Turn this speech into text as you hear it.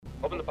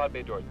Open the pod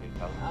bay doors, please,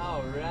 pal.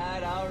 All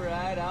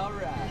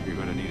right. You're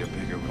gonna need a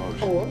bigger boat.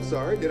 Oh, I'm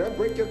sorry. Did I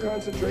break your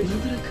concentration?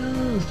 Look at the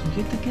coast. We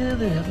get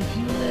together, have a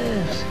few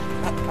laughs.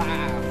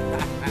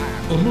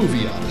 A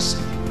Movie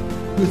Odyssey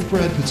with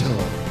Brad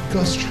Patello,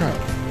 Gus Trout,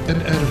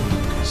 and Adam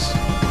Lucas.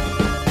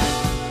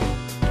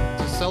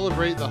 To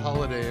celebrate the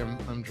holiday,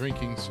 I'm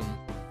drinking some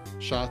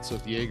shots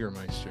of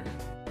Jägermeister.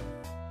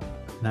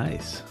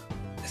 Nice.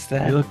 Is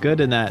that? You look good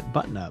in that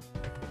button up.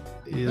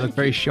 You look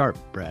very sharp,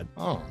 Brad.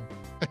 Oh,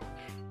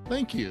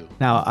 thank you.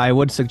 Now, I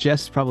would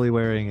suggest probably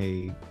wearing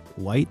a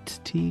white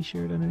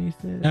t-shirt underneath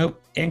it.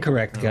 Nope.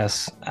 Incorrect,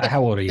 Gus.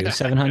 How old are you?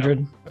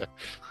 700?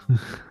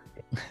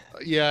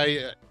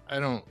 Yeah, I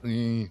don't.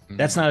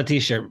 That's not a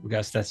t-shirt,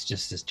 Gus. That's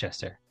just his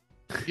chest hair.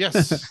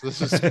 Yes,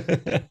 this is.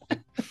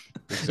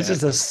 This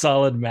is a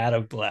solid matte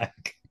of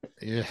black.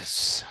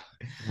 Yes.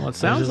 Well, it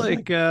sounds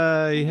like you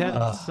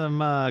had some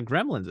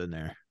gremlins in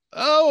there.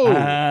 Oh,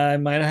 I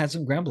might have had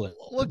some Gremlins.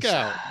 look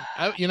out.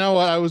 You know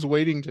what? I was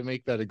waiting to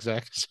make that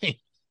exact same.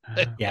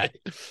 Yeah.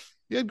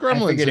 You had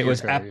Gremlins. I figured in it your was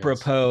car, yes.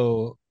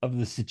 apropos of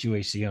the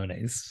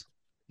situaciones.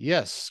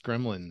 Yes,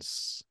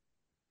 Gremlins.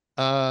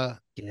 Yeah,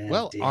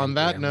 Well, damn on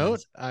that Gremlins.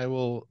 note, I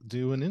will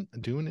do an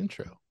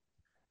intro.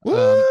 Woo!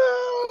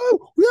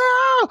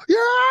 Yeah!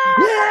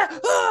 Yeah!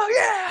 Oh,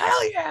 yeah!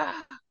 Hell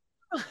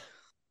yeah!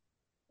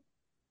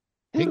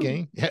 Hey,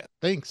 gang. Yeah,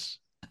 thanks.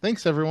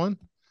 Thanks, everyone.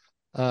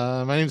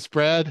 My name's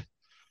Brad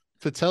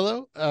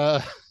Patello.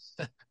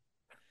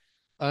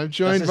 I'm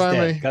joined is by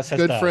dead. my Gus has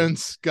good died.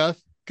 friends,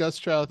 Gus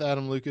Trout,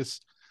 Adam Lucas.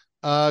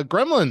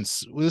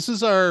 Gremlins. This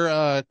is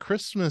our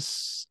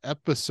Christmas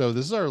episode.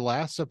 This is our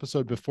last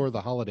episode before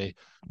the holiday.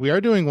 We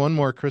are doing one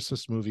more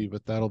Christmas movie,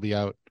 but that'll be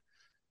out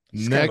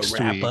Just kind of a next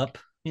wrap week. up,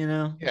 you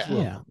know? Yeah. Just a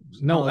little Yeah.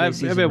 No, holiday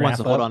season everybody wants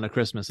to wrap hold up. on to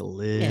Christmas a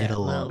little Yeah, a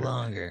little longer.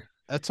 longer.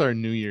 That's our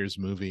New Year's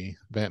movie.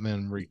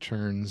 Batman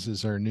Returns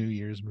is our New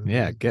Year's movie.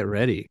 Yeah, get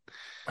ready.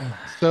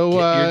 So,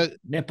 Get your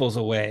nipples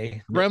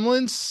away.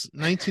 Gremlins,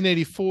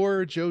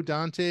 1984, Joe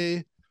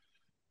Dante,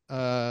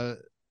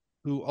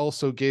 who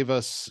also gave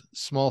us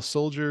Small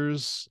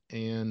Soldiers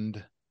and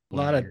A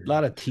lot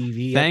of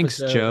TV. Thanks,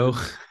 Joe.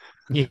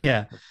 episodes.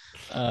 Yeah.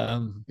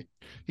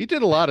 he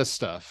did a lot of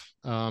stuff.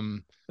 I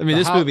mean, The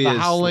this movie The is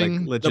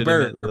Howling, like The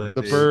Bird. The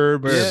legitimately-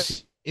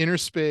 Burbs, Inner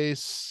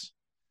Space,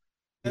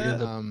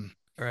 Yeah,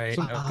 right.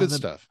 some Oh, good the-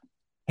 stuff.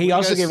 He What do you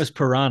also guys- gave us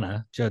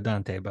Piranha, Joe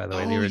Dante, by the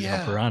way, the Oh, original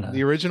yeah, Piranha.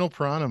 the original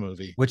Piranha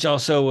movie. Which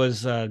also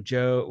was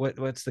Joe.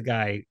 What's the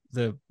guy?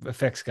 The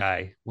effects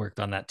guy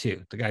worked on that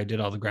too. The guy who did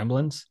all the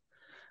Gremlins,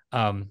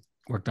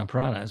 worked on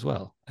Piranha as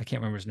well. I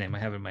can't remember his name. I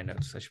have it in my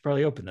notes. I should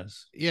probably open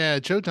this. Yeah,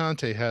 Joe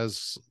Dante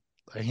has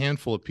a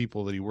handful of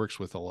people that he works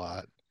with a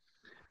lot.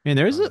 Man,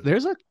 there's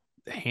a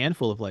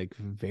handful of like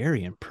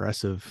very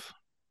impressive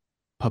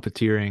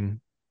puppeteering.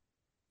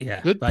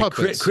 Yeah, Good like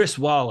puppets. Chris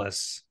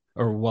Wallace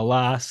or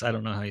Wallace. I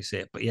don't know how you say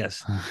it, but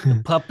yes,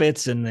 the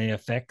puppets and the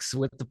effects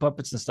with the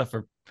puppets and stuff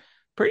are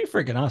pretty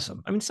freaking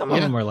awesome. I mean, some of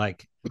Yeah. them are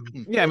like,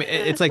 Yeah, I mean,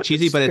 it's like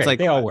cheesy, but it's great. like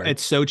They all work.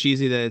 it's so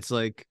cheesy that it's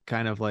like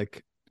kind of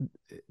like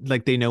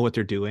they know what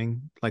they're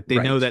doing. Like they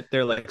know Right. that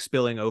they're like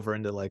spilling over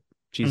into like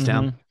Cheese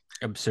Town.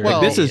 absurd. Well,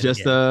 Like this is Yeah,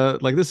 just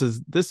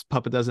yeah. this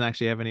puppet doesn't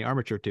actually have any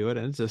armature to it,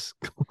 and it's just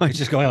like It's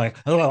just going like,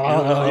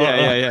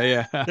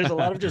 yeah. There's a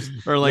lot of just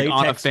or like on a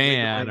latex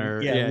fan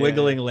wiggling, or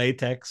wiggling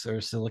latex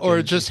or silicone,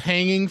 Or just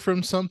hanging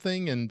from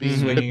something and being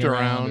swinging whipped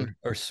around.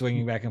 or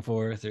swinging back and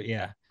forth, or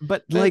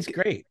But That's like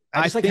great. I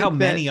I just like how think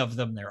that- many of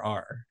them there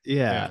are.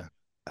 yeah.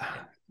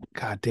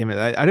 God damn it!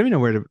 I don't even know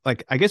where to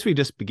like. I guess we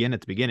just begin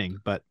at the beginning,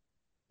 but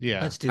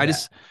Yeah. Let's do I that.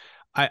 just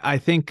I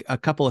think a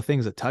couple of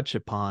things that touch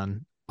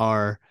upon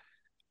are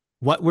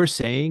what we're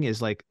saying is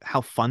like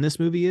how fun this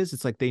movie is.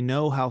 It's like they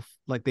know how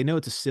like they know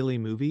it's a silly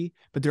movie,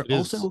 but they're It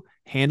is. also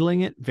handling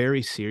it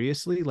very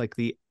seriously. Like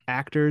the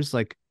actors,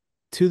 like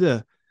to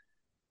the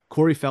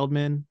Corey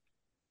Feldman.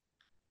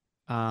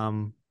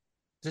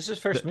 This is his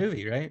first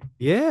movie, right?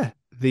 Yeah,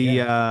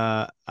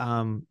 the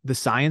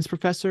science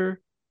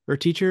professor or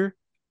teacher.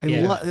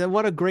 Yeah.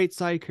 What a great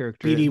side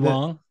character. B.D. The-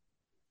 Wong.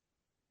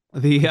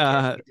 The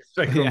It's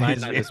like yeah,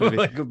 reminds he's not me in this of movie.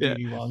 like a Yeah.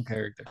 B.D. Wong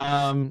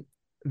character.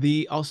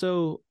 The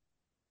also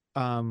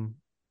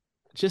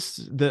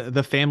just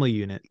the family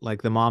unit,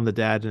 like the mom, the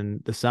dad,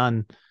 and the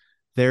son,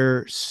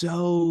 they're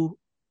so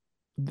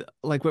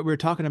like what we were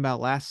talking about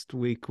last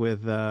week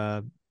with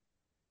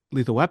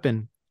Lethal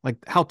Weapon, like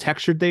how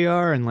textured they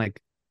are, and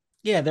like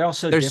Yeah, they're all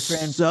so there's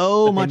different.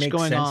 so but they much make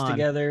going sense on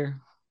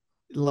together.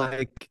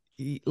 like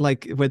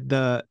with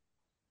the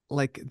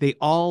like they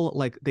all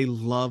like they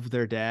love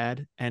their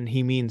dad, and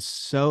he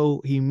means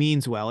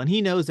well, and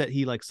he knows that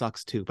he like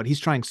sucks too, but he's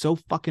trying so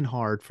fucking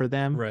hard for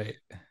them, Right.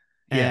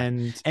 Yeah.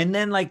 and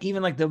then like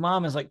even like the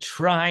mom is like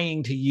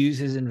trying to use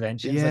his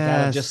inventions like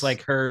out of just Yes.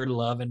 like her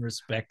love and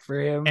respect for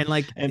him.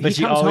 like And he but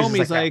she comes always home, is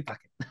he's "Ah, like fuck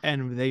it."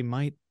 and they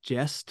might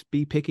just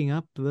be picking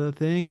up the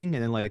thing, and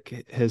then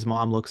like his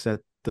mom looks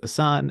at the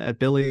son, at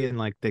Billy, and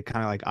like they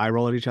kind of like eye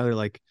roll at each other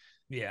like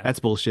Yeah. that's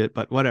bullshit,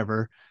 but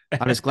whatever,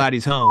 I'm just glad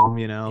he's home,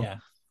 you know. Yeah.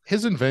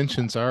 His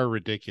inventions are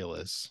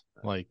ridiculous.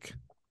 Like,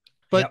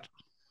 but Yep.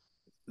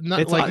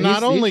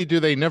 not only do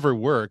they never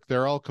work,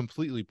 they're all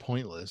completely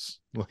pointless.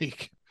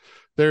 Like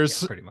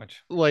there's pretty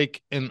much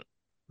like, and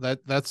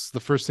that's the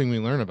first thing we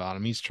learn about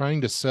him. He's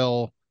trying to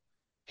sell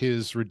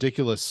his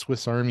ridiculous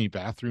Swiss Army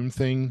bathroom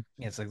thing.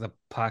 Yeah, it's like the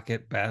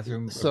pocket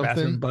bathroom or Something.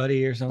 bathroom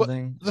buddy or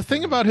something. But the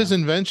thing about his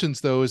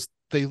inventions, though, is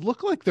they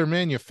look like they're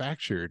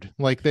manufactured.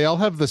 Like they all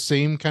have the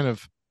same kind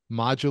of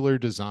modular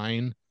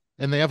design,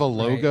 and they have a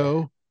logo.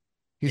 Right.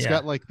 He's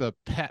got like the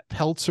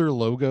Peltzer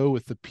logo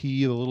with the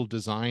P, the little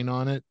design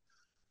on it.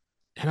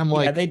 And I'm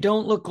like, they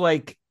don't look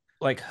like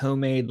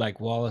homemade like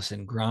Wallace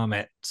and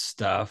Gromit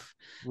stuff.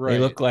 Right. They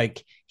look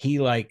like he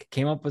like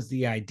came up with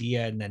the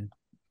idea and then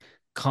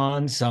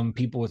conned some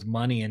people with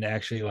money into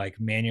actually like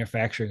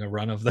manufacturing a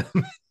run of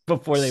them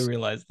before they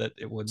realized that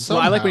it wouldn't. So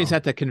I like when he's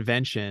at the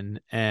convention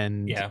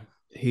and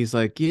he's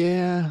like,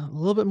 yeah, a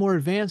little bit more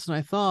advanced than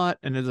I thought.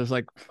 And then there's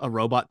like a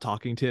robot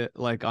talking to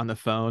like on the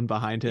phone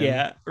behind him.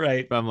 Yeah,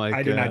 right. But I'm like,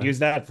 I do not use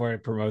that for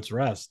it promotes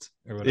Rust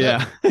or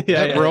whatever.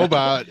 Yeah. That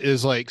robot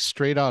is like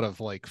straight out of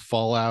like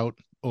Fallout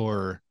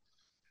or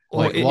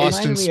like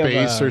Lost in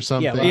Space or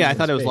something. Yeah, I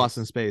thought it was Lost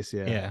in Space.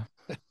 Yeah.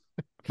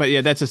 But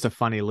yeah, that's just a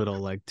funny little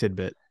like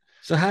tidbit.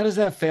 So how does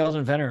that failed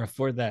inventor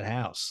afford that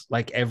house?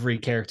 Like every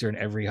character in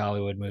every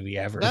Hollywood movie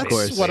ever.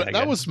 That's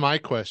that was my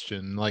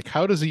question. Like,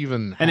 how does he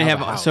even? And they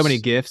have so many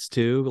gifts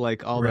too.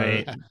 Like all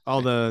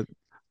the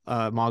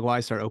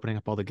Mogwai start opening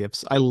up all the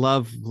gifts. I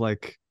love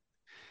like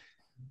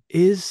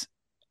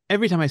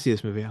every time I see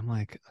this movie, I'm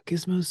like,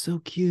 Gizmo's so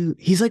cute.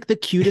 He's like the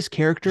cutest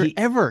character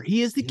ever.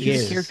 He is the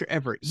cutest character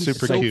ever. He's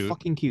super so cute.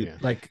 Fucking cute. Yeah.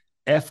 Like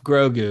F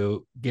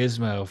Grogu,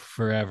 Gizmo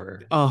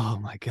forever. Oh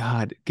my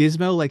god,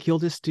 Gizmo! Like he'll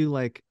just do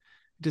like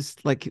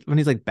when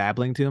he's like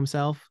babbling to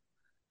himself.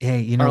 Hey,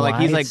 you know like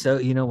why he's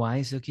like you know why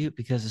he's so cute?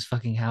 Because it's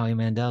fucking Howie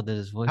Mandel did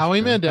his voice.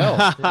 Howie Mandel.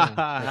 That's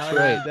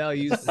right. Mandel,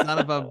 you son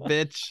of a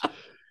bitch.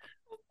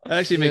 That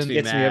actually makes me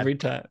mad. Me every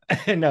time.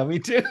 No, me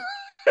too.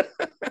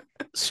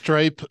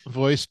 Stripe,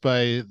 voiced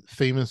by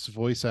famous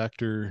voice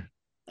actor.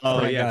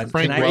 Oh my god!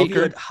 Frank Can I Welker. give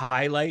you a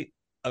highlight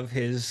of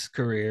his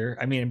career?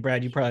 I mean,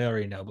 Brad, you probably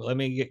already know, but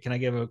can I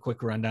give a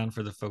quick rundown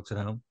for the folks at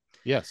home?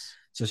 Yes.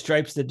 So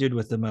Stripe's the dude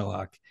with the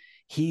mohawk.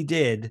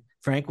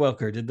 Frank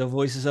Welker did the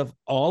voices of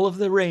all of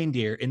the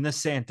reindeer in the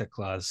Santa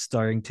Claus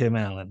starring Tim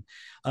Allen.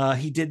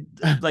 He did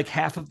like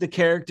half of the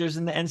characters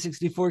in the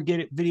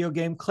N64 video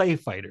game Clay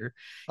Fighter.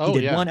 He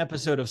did one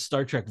episode of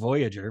Star Trek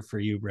Voyager for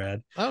you,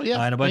 Brad. Oh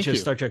yeah. And a bunch of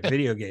Star Trek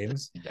video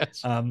games.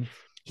 Yes.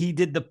 He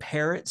did the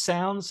parrot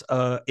sounds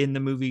in the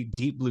movie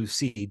Deep Blue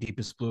Sea,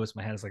 Deepest Bluest,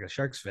 my hand is like a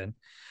shark's fin.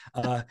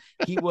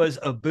 He was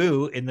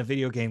Abu in the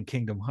video game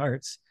Kingdom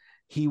Hearts.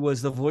 He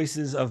was the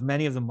voices of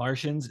many of the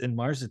Martians in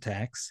Mars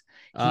Attacks.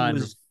 He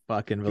was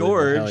fucking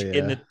George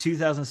in the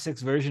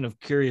 2006 version of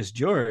Curious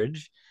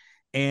George.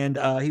 And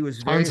he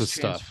was various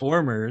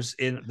Transformers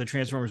in the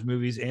Transformers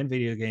movies and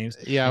video games.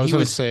 Yeah, I was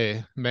going to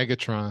say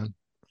Megatron.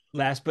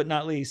 Last but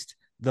not least,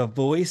 the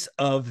voice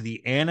of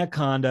the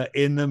Anaconda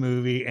in the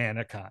movie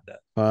Anaconda.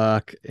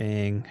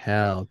 Fucking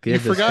hell.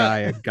 Give this guy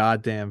a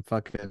goddamn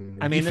fucking...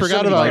 I mean,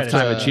 forgot about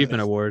Lifetime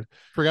Achievement Award.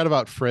 Forgot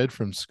about Fred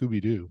from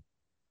Scooby-Doo.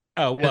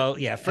 Oh, well,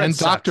 yeah. Fred and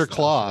Dr.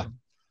 Claw.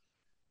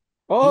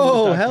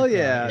 Oh, hell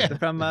yeah.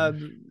 From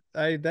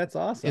that's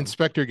awesome.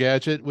 Inspector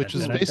Gadget, which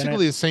is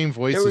basically the same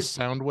voice as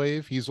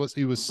Soundwave. He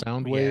was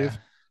Soundwave.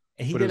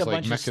 Yeah. He did a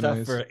bunch of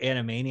stuff for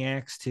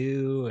Animaniacs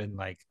too, and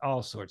like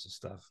all sorts of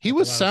stuff. He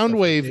was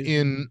Soundwave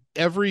in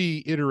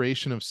every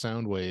iteration of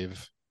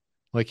Soundwave.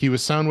 Like he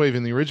was Soundwave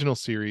in the original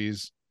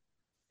series,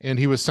 and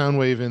he was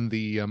Soundwave in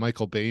the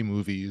Michael Bay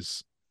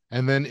movies.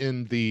 And then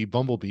in the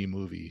Bumblebee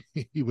movie,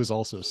 he was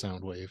also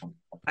Soundwave.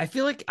 I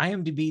feel like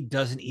IMDb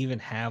doesn't even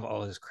have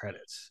all his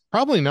credits.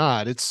 Probably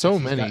not. It's so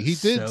many. He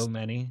did so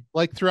many.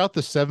 Like throughout the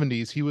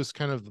 70s, he was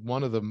kind of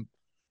one of the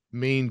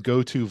main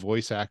go-to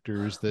voice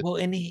actors.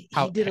 And he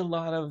did a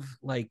lot of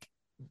like,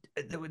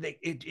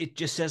 it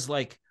just says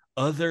like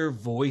other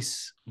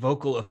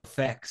vocal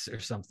effects or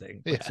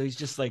something. Yeah. So he's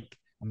just like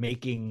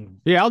making.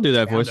 Yeah, I'll do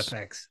that voice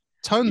effects.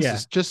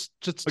 Tons, just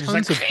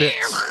tons of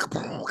bits.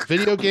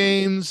 Video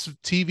games,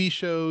 TV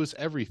shows,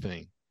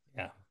 everything.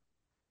 Yeah,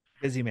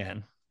 busy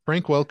man.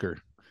 Frank Welker.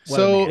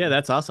 Yeah,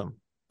 that's awesome.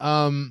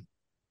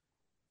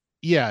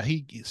 Yeah,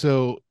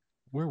 so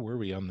where were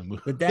we on the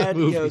movie? The dad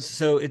goes.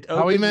 So it opens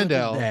Howie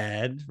Mandel. With the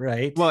dad,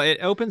 right? Well, it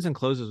opens and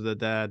closes with the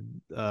dad.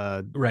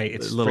 Right.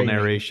 It's little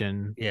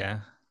narration. Yeah,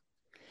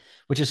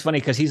 which is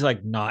funny because he's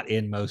like not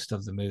in most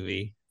of the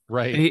movie.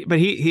 Right. But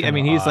he I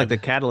mean, he's like the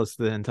catalyst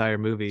of the entire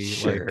movie.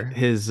 Sure. Like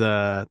his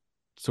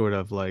sort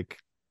of like,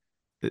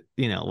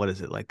 what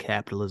is it, like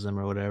capitalism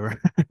or whatever.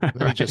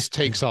 Right. He just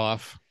takes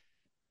off.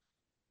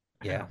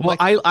 Yeah. Well,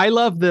 I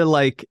love the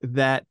like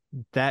that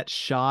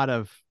shot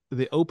of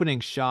the opening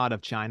shot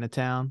of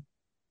Chinatown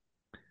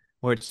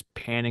where it's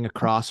panning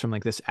across from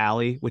like this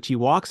alley, which he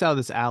walks out of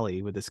this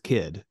alley with this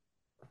kid.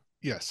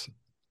 Yes.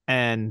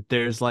 And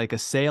there's like a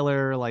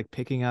sailor like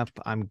picking up,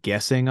 I'm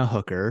guessing, a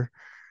hooker.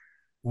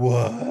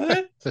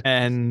 What?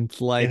 And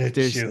like in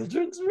a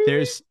children's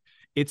movie?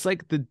 It's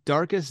like the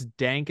darkest,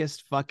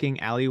 dankest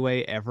fucking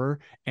alleyway ever,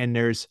 and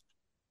there's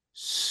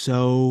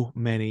so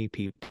many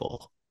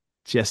people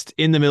just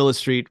in the middle of the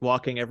street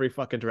walking every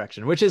fucking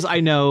direction, which is, I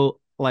know,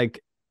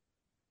 like,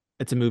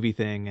 it's a movie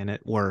thing and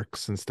it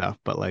works and stuff,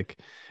 but like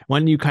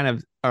when you kind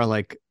of are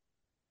like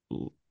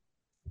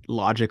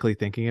logically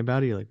thinking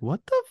about it, you're like,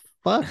 what the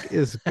fuck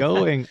is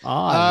going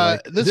on?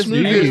 Like, this is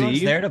movie- New Year's Everyone's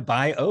Eve? there to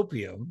buy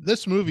opium.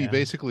 This movie Yeah.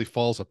 basically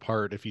falls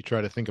apart if you try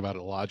to think about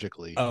it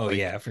logically. Oh Like,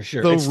 yeah, for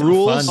sure. the It's still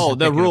rules- fun to Oh,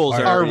 the pick it rules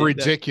apart. are Yeah,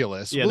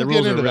 ridiculous. Yeah, We'll the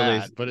rules get are into really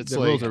that, but it's the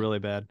like, rules are really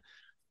bad.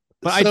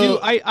 But So-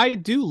 I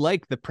do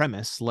like the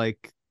premise.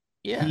 Like,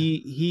 Yeah.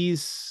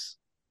 he's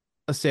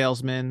a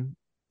salesman.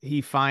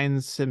 He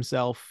finds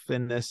himself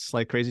in this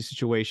like crazy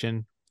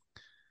situation.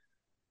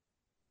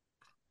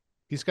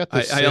 he's got I,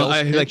 this I, sales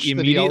I pitch like that he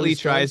immediately always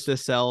tries does.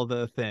 to sell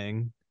the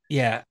thing.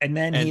 Yeah, and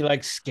then he And-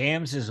 like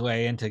scams his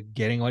way into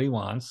getting what he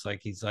wants. Like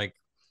he's like,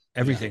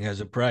 everything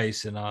has a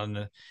price, and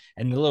the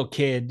little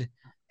kid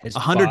has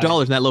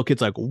 $100, and that little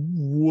kid's like,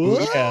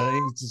 what? Yeah,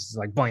 he's just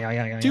like boing,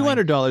 boing, boing,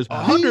 boing. $200.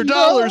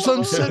 $100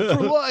 on set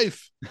for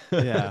life.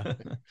 Yeah.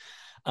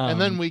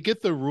 And then we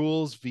get the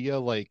rules via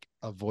like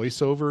a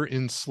voiceover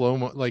in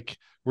slow-mo. Like,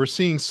 we're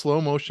seeing slow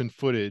motion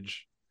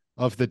footage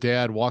of the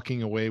dad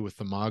walking away with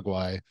the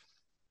Mogwai,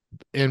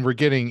 and we're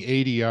getting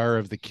ADR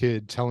of the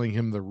kid telling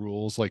him the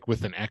rules, like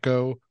with an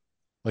echo,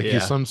 like Yeah.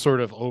 he's some sort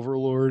of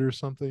overlord or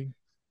something.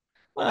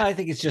 Well, I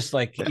think it's just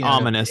like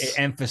Ominous.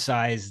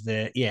 Emphasize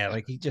that,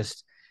 like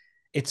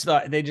it's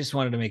not. They just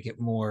wanted to make it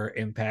more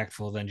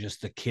impactful than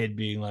just the kid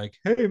being like,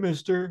 "Hey,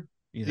 Mister."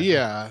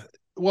 Yeah.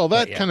 Well,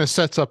 that yeah. kind of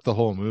sets up the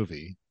whole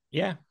movie.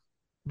 Yeah.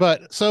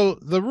 But so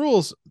the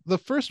rules, the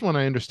first one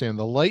I understand,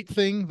 the light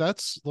thing,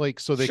 that's like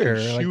so they Sure,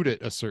 can like- shoot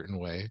it a certain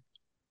way.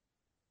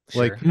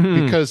 Sure. Like,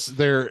 because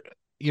they're,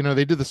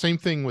 they did the same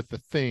thing with the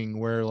thing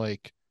where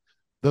like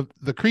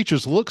the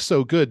creatures look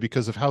so good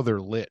because of how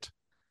they're lit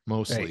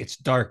mostly. Right, it's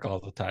dark all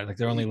the time. Like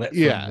they're only lit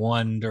Yeah. from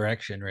one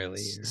direction, really.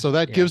 So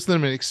that gives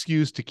them an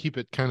excuse to keep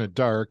it kind of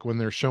dark when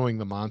they're showing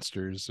the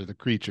monsters or the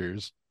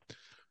creatures.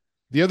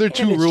 The other And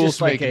two it's rules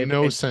just like make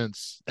no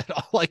sense at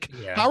all. Like,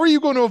 Yeah. how are you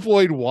going to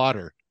avoid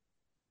water?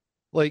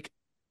 Like,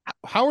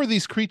 how are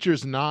these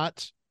creatures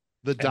not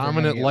the Ever gonna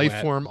dominant get life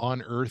wet. form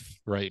on Earth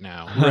right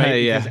now? right?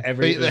 Yeah.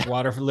 Because They-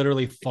 water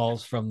literally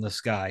falls from the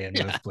sky in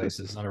Yeah. most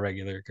places on a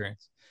regular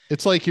occurrence.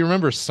 It's like, you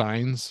remember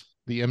Signs,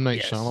 the M. Night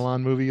Yes.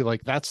 Shyamalan movie?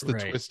 Like, that's the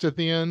Right. twist at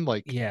the end.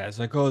 Like, Yeah, it's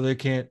like, oh, they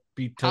can't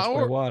be touched by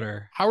How-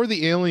 water. how are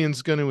the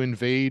aliens going to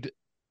invade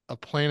a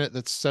planet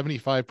that's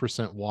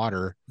 75%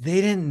 water? They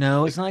didn't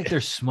know. It's not like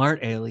they're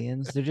smart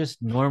aliens. They're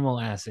just normal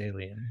ass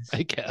aliens.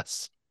 I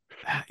guess.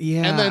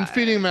 Yeah. And then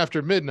feeding them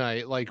after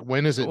midnight. Like,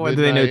 when is it? Or do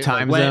they know midnight?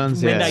 time Like,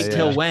 zones? Yeah, Midnight yeah.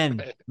 till when?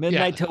 Right.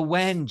 Midnight Yeah. till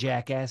when,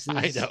 jackasses?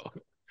 I know.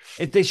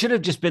 They should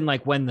have just been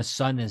like when the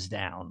sun is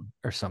down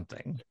or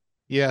something,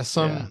 Yeah,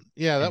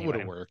 that would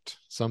have Anyway. worked.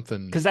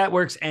 Something. because that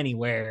works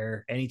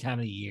anywhere, any time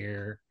of the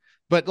year.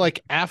 But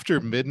like after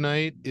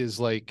midnight is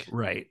like,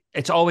 Right.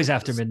 It's always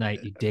after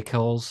midnight, you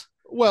dickholes.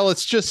 well,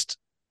 it's just,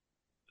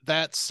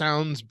 that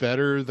sounds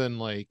better than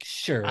like,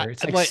 Sure.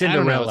 It's I- like I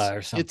don't know, Cinderella or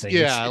it's something. yeah,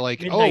 It's- like,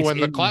 oh, midnight's when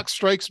the in- clock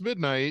strikes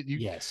midnight, you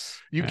Yes.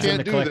 you It's in can't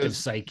the do collective this.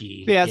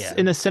 psyche. Yeah, it's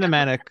in a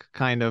cinematic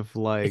kind of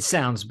like It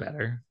sounds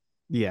better.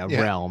 yeah,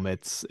 Yeah. realm.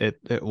 It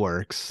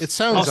works. It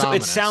sounds Also,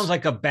 ominous. it sounds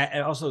like a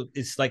bad. Also,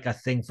 it's like a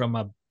thing from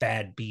a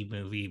bad B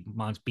movie,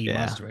 Yeah.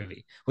 monster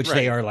movie, which Right.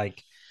 they are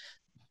like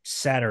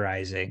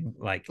satirizing,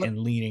 like But- and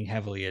leaning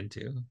heavily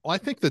into. Well, I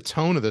think the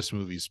tone of this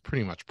movie is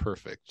pretty much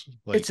perfect.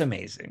 Like, It's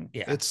amazing.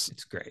 Yeah, it's-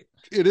 it's great.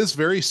 it is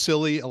very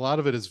silly. A lot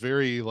of it is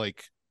very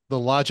like, the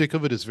logic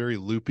of it is very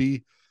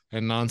loopy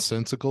and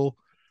nonsensical,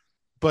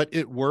 but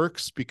it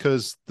works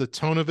because the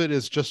tone of it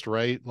is just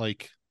right.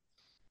 Like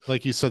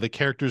you said, the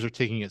characters are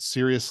taking it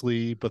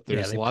seriously, but Yeah,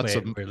 there's they lots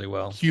play of it really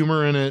well.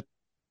 humor in it,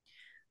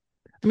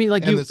 I mean,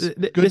 like and you, it's th-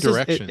 good this is-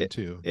 direction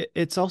too.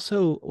 it's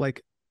also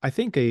like, I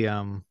think a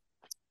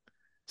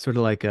sort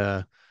of like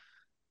a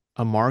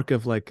mark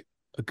of like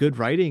a good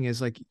writing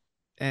is like,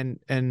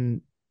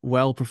 and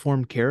well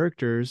performed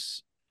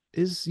characters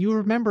is you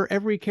remember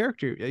every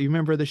character. You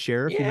remember the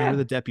sheriff, you remember Yeah.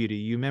 the deputy,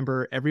 you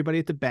remember everybody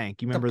at the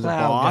bank, you remember the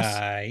plow boss,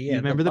 guy, you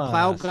remember the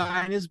plow boss.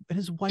 guy and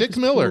his wife, Dick his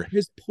Miller.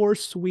 his poor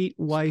sweet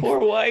wife. Poor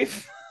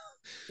wife.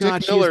 God,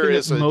 Dick she has Miller been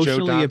is a Joe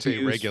emotionally Dante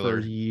abused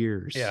regular. for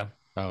years. Yeah.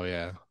 Oh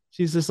yeah.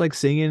 She's just like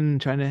singing,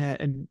 trying to,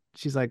 and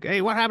she's like,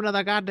 "Hey, what happened to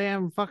the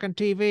goddamn fucking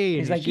TV?"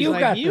 He's And like, she's "You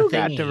got the you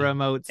got the thingy."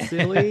 remote,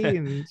 silly,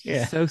 and she's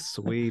Yeah. so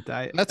sweet.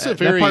 That's a that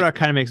very- part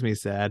kind of makes me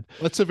sad.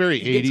 That's a very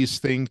It gets- 80s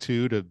thing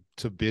too, to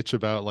bitch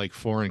about like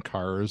foreign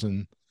cars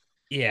and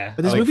Yeah.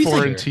 But this like movie's, like,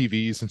 foreign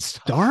TVs and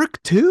stuff.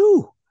 Dark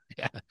too.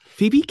 Yeah.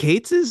 Phoebe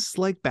Cates's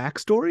like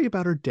backstory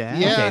about her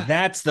dad. Yeah. Okay,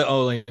 that's the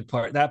only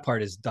part. That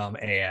part is dumb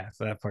AF.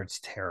 That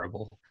part's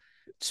terrible.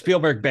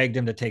 Spielberg begged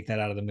him to take that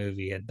out of the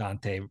movie, and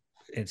Dante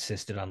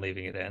insisted on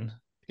leaving it in.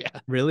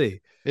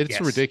 Really, It's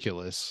Yes.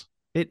 ridiculous,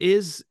 it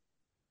is.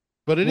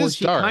 but it is Well,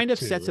 she dark. kind of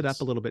too. sets it up It's-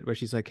 a little bit where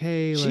she's like,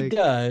 "Hey, She like,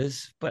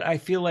 does, but I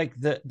feel like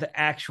the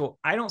actual.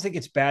 I don't think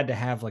it's bad to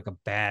have like a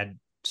bad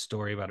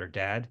story about her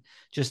dad.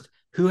 Just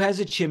who has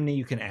a chimney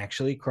you can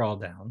actually crawl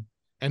down,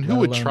 And who let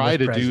would alone try with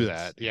to do presents.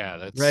 that? Yeah,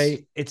 that's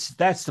Right.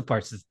 That's the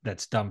part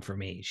that's dumb for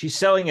me. She's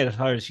selling it as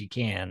hard as she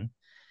can.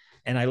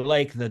 And I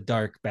like the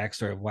dark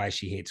backstory of why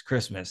she hates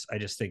Christmas. I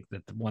just think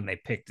that the one they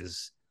picked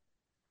is,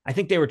 I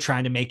think they were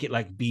trying to make it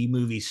like B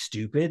movie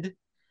stupid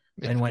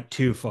and went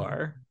too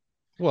far.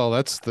 Well,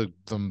 that's the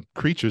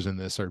creatures in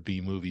this are B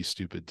movie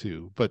stupid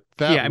too, but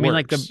that Yeah, I mean,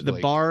 like works. the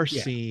bar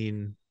yeah.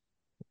 scene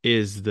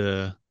is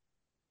the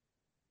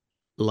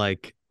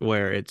like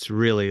where it's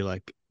really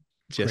like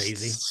just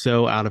Crazy.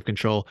 so out of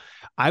control.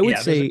 I would Yeah,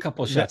 there's a say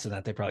couple that shots in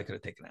that they probably could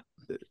have taken out.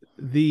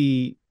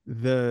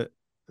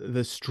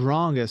 the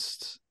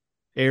strongest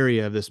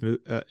area of this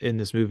in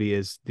this movie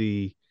is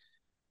the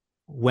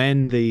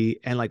when the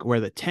and like where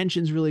the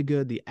tension's really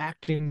good, the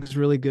acting's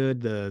really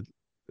good, the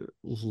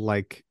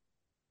like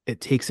it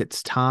takes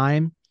its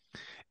time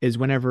is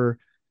whenever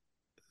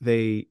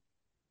the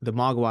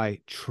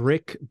Mogwai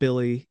trick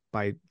Billy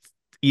by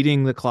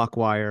eating the clock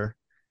wire,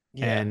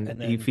 Yeah,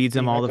 and he feeds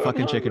him being all like, the "I'm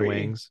fucking chicken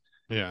hungry." wings.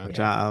 Yeah. Which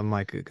Yeah. I'm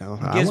like, oh,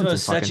 And I want some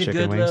Gizmo's such fucking a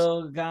chicken good wings.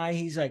 little guy.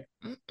 He's like,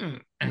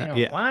 I don't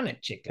Yeah. want a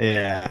chicken.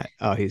 Yeah.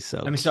 Oh, he's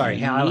so. I'm sorry,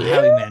 cute. Howie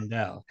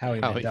Mandel. Howie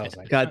Howie Mandel's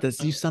like, God,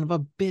 this you son of a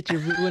bitch! You're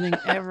ruining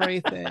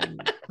everything.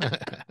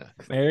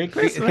 Merry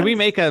Christmas. Can we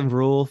make a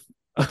rule?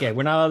 Okay,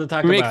 we're not allowed to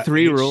talk We make about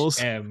 3 rules.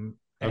 HM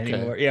Okay.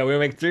 anymore. Yeah, we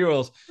make 3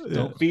 rules. Yeah.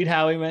 Don't feed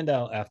Howie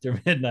Mandel after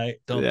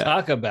midnight. Don't Yeah.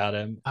 talk about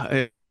him.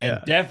 Yeah.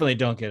 And definitely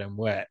don't get him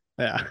wet.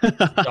 Yeah.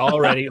 He's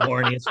already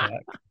horny as fuck.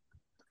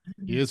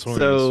 He is horny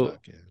So- as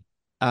fuck. Yeah.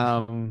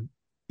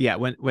 Yeah,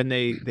 when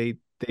they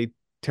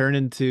turn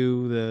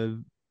into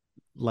the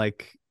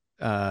like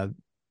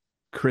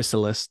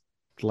chrysalis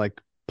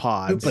like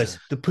pods. Poopas.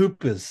 The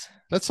poopas.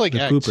 That's like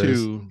The Act poopers.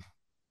 2.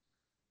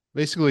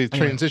 Basically, Anyway.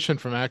 transition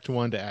from Act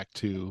 1 to Act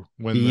 2.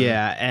 When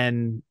Yeah,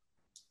 and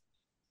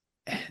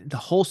the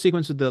whole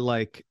sequence with the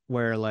like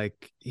where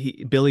like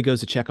Billy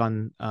goes to check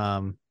on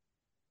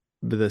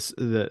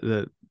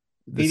the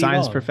Petey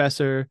science Long.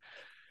 professor,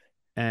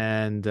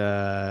 and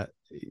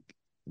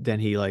then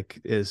he like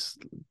is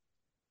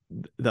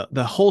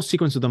the whole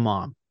sequence with the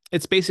mom.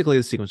 It's basically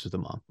the sequence with the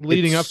mom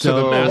Leading It's up to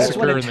the so That's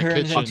when massacre it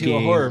in the turns kitchen. into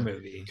a horror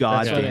movie.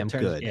 God That's when it damn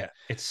turns- good. Yeah,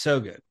 it's so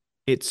good.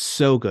 It's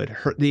so good.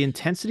 The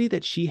intensity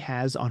that she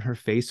has on her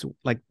face,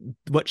 like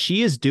what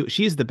she is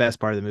she is the best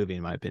part of the movie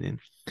in my opinion,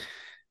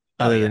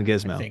 other than I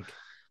Gizmo. think.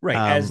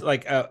 Right, as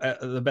like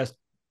the best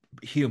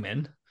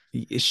human.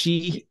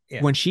 She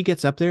Yeah. when she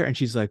gets up there and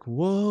she's like,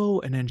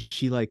 whoa, and then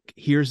she like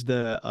hears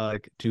the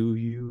like, do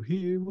you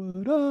hear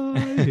what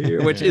I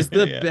hear, which is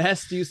the Yeah.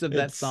 best use of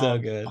that It's so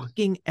song good.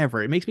 fucking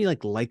ever. It makes me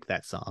like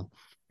that song.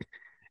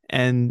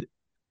 And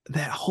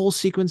that whole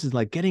sequence is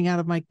like getting out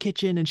of my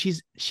kitchen, and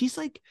she's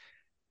like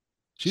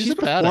She's a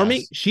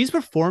performing badass. she's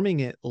performing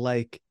it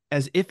like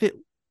as if it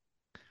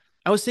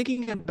I was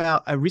thinking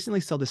about, I recently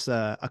saw this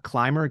a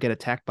climber get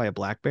attacked by a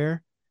black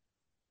bear,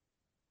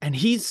 and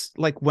he's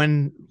like,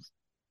 when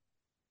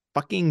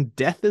fucking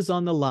death is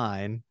on the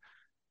line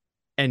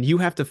and you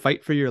have to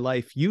fight for your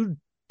life, you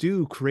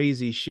do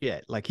crazy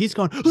shit. Like he's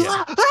going, Yeah.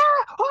 ah, ah,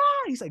 ah!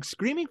 He's like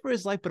screaming for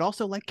his life, but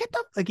also like get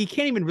the like he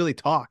can't even really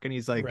talk, and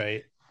he's like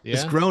Right.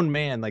 this Yeah. grown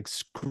man like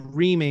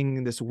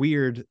screaming this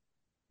weird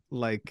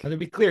like But to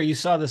be clear, you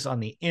saw this on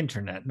the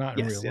internet, not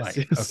in Yes, real yes,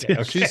 life. yes,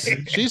 Okay, yes.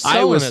 okay. She's I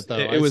selling was- it though.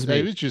 it was I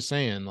me. was just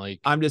saying, like,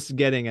 I'm just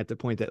getting at the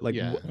point that like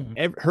Yeah.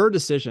 her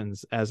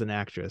decisions as an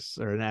actress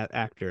or an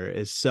actor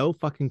is so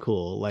fucking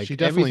cool. Like She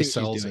definitely everything she's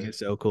sells doing it. is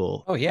so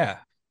cool. Oh yeah,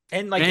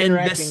 and like And the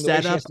interacting the way she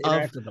has setup to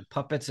interact of- with the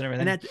puppets and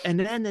everything. And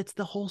then it's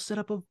the whole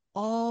setup of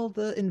all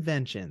the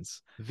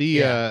inventions the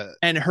Yeah.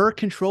 and her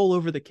control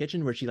over the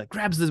kitchen, where she like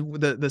grabs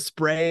the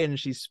spray and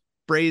she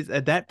sprays.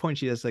 At that point,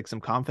 she has like some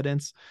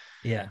confidence.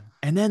 Yeah,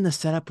 And then the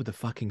setup with the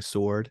fucking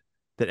sword,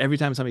 that every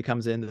time somebody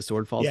comes in, the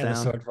sword falls yeah. down.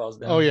 The sword falls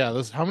down. oh yeah,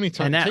 this how many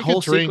times And that take whole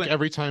a drink sequen-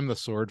 every time the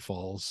sword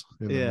falls.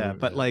 in the Yeah, movie.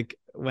 but like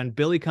when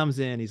Billy comes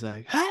in, he's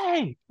like,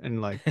 "Hey!"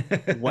 and like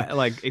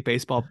like a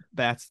baseball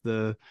bats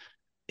the.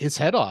 his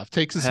head off,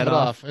 takes his Head head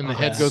off. off, and the Oh,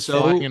 head yeah. goes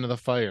So- flying into the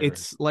fire.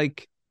 It's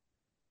like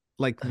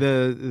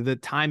the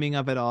timing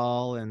of it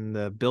all and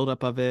the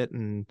buildup of it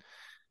and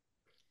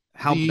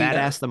how The-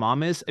 badass the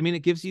mom is. I mean, it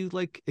gives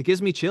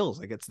me chills.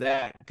 Like it's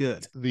that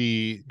good.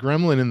 the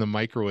gremlin in the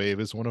microwave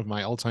is one of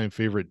my all-time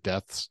favorite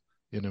deaths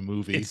in a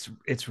movie.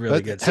 It's really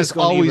that good. has Siskel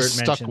and always Ebert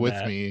stuck mentioned with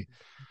that me.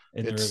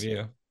 in the It's-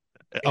 review.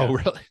 Oh,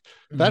 Yeah. really?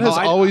 That Mhm. has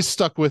I- always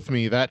stuck with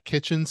me. That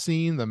kitchen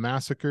scene, the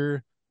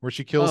massacre where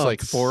she kills Oh,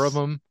 like 4 of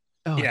it's- them.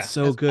 Oh, Yeah, it's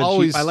so it's good.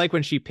 always- I like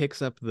when she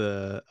picks up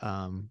the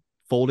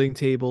folding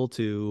table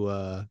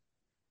to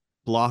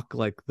block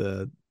like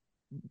the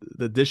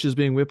dishes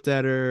being whipped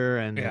at her,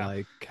 and Yeah.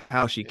 like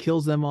how she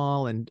kills them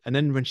all, and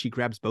then when she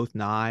grabs both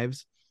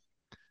knives,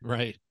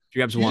 Right. she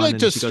grabs She one like and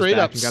just she goes straight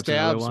back up and grabs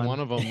another stabs one. one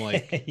of them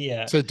like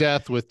yeah. to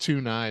death with 2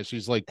 knives.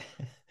 She's like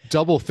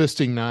double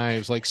fisting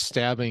knives, like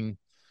stabbing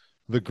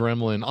the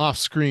gremlin off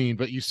screen,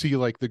 but you see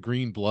like the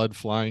green blood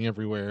flying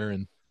everywhere.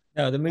 And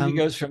No, the movie Um,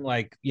 goes from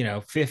like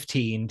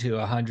 15 to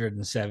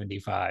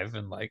 175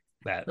 and like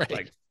that Right.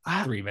 like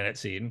I- 3-minute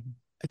scene.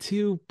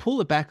 To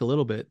pull it back a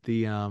little bit,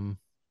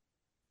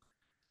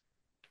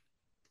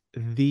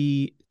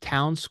 the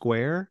town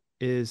square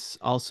is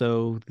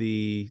also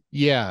the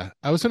Yeah,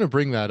 I was going to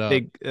bring that up.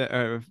 big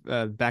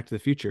Back to the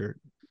Future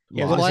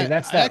Yeah, I was lot. gonna say, I,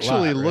 that's I that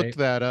actually lot, looked right?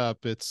 that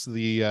up. It's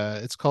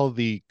it's called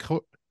the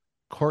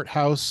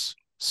Courthouse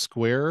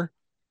Square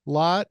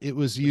lot. It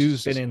was Which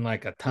has been used in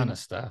like a ton in of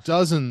stuff.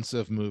 dozens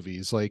of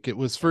movies. Like it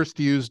was first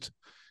used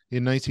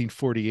in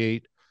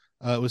 1948.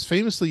 It was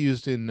famously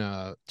used in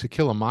To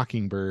Kill a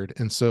Mockingbird,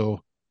 and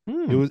so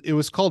it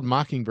was called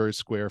Mockingbird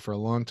Square for a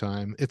long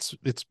time. It's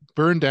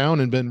burned down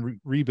and been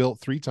rebuilt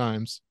 3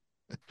 times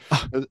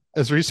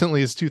as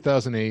recently as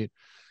 2008.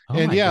 Oh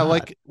And my yeah, God.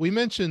 like we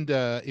mentioned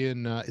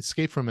in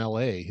Escape from LA,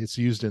 it's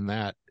used in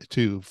that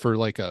too for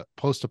like a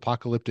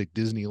post-apocalyptic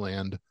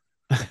Disneyland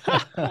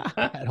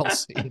battle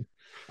scene.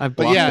 I've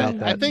But blocked yeah, out I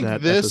that think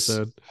that this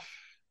episode.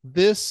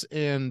 this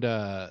and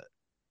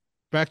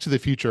Back to the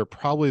Future are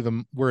probably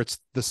the where it's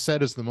the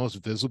set is the most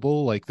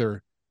visible. Like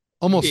they're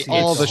almost See,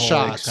 all it's the whole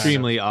kind of- shots.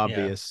 Extremely yeah.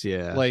 obvious.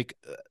 Yeah. Like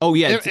Oh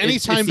yeah. It's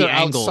anytime the they're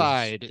angles.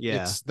 outside,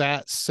 Yeah. it's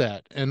that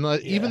set. And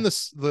even Yeah.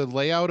 the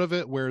layout of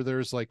it, where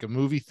there's like a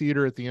movie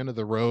theater at the end of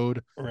the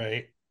road,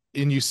 Right.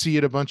 and you see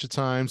it a bunch of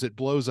times. It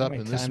blows How up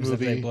many in this times have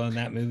they movie. blown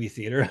that movie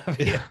theater up?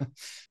 Yeah.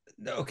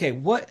 Okay,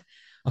 what?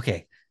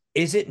 Okay,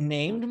 is it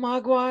named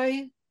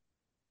Mogwai?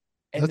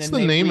 And That's then the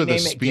they name of the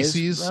rename it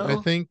species. I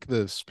Gizmo? think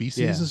the species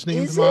Yeah. is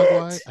named Is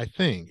Mogwai. it? I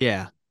think.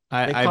 Yeah.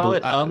 They call it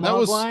a That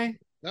was Mogwai?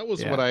 that was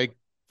Yeah. what I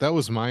that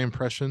was my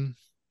impression.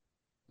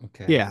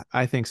 Okay. Yeah,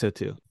 I think so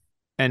too.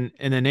 And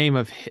the name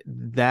of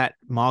that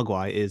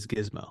Mogwai is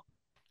Gizmo.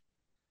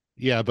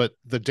 Yeah, but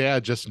the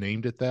dad just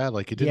named it that.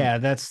 Like it didn't. Yeah,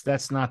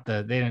 that's not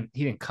the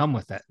he didn't come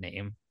with that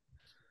name.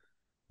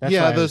 That's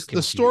Yeah, why I was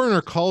the store confused.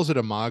 owner calls it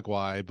a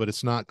Mogwai, but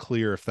it's not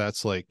clear if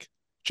that's like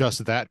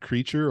just that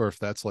creature or if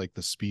that's like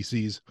the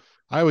species.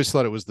 I always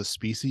thought it was the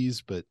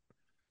species, but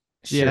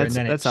Sure, Yeah, and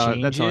then it that's how I've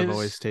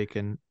always changes.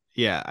 taken.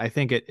 Yeah, I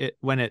think it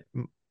when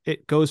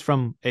it goes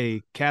from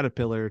a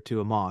caterpillar to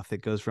a moth,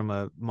 it goes from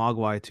a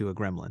Mogwai to a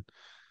gremlin.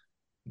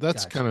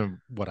 that's Gotcha. kind of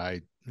what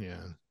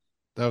yeah.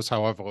 That was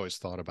how I've always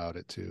thought about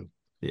it too.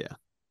 Yeah.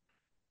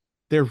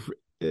 They're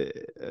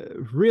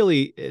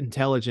really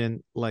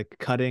intelligent, like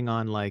cutting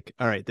on like,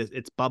 all right,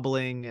 it's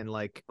bubbling and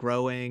like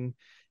growing,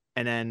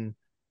 and then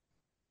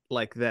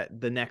like that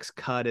the next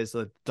cut is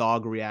the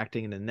dog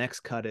reacting, and the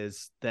next cut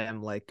is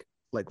them like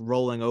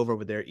rolling over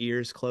with their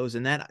ears closed,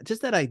 and that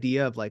just that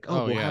idea of like,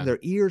 oh, Oh we'll yeah. have their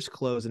ears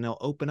closed and they'll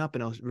open up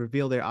and they'll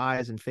reveal their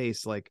eyes and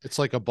face, like It's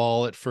like a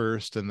ball at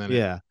first and then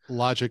yeah, it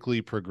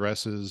logically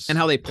progresses. and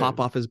how they pop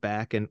off his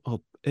back, and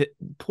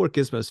poor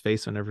Gizmo's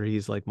face whenever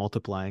he's like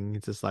multiplying,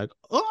 it's just like,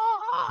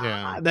 oh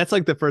Yeah. that's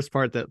like the first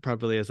part that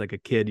probably as like a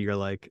kid you're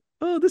like,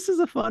 oh, this is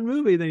a fun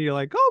movie, then you're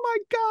like, oh my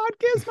God,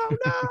 Gizmo,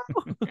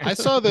 no. I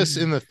saw this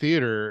in the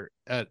theater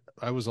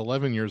I was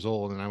 11 years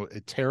old and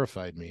it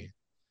terrified me.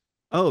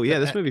 Oh yeah,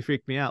 this Uh, movie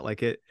freaked me out.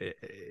 Like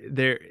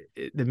the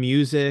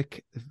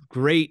music,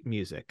 great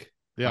music.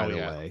 Yeah, By the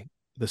yeah. way,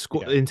 the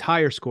score, Yeah. the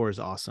entire score is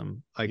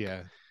awesome. Like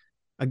Yeah.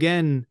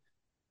 again,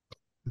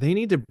 they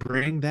need to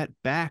bring that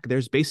back.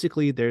 There's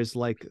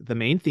like the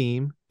main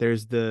theme.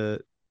 There's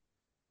the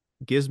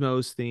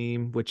Gizmo's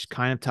theme, which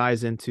kind of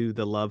ties into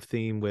the love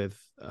theme with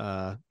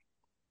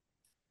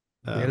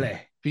Billy,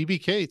 Phoebe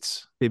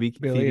Cates. Billy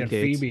Billy and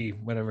Cates. Phoebe,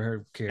 whatever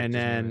her character's And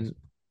name then is.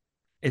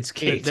 It's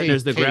Kate. Kate. then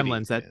there's the Katie,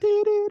 Gremlins that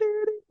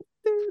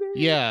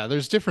Yeah,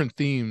 there's different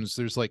themes.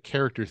 There's like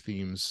character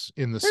themes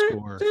in the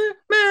score.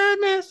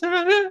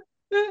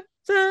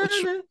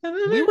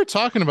 We were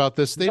talking about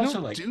this. They It's also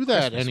don't like do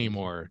that Christmas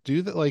anymore.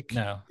 Do that like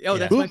No. Oh, Yeah,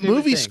 that's my favorite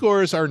movie thing.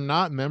 scores are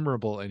not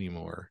memorable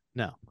anymore.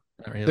 No.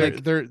 not really.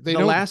 They The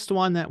don't last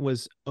one that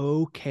was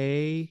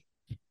okay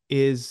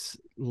is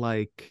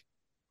like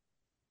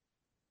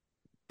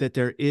that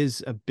there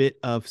is a bit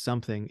of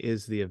something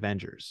is the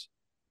Avengers.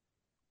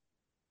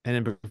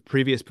 And then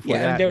previous before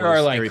yeah, that there are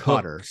was like Harry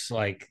Potter. hooks,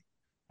 like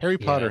Harry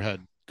Potter Yeah.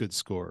 had good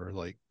score,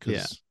 like Yeah.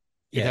 because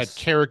it had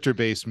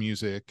character-based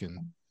music,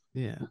 and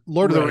Yeah.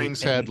 Lord of the Right,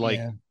 Rings had and- like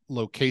yeah.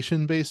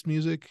 location-based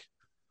music.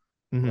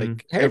 Mhm.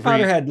 Like Harry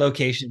Potter had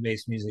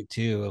location-based music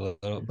too,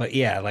 a little, but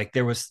yeah, like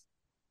there was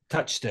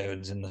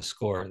touchstones in the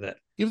score that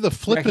even the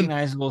flippin'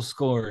 recognizable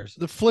scores.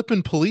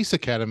 Police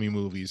Academy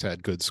movies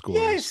had good scores.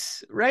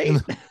 Yes, right.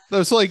 And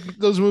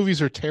those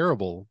movies are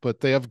terrible, but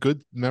they have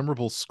good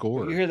memorable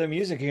score. You hear the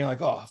music and you're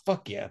like, oh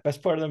fuck yeah,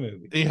 best part of the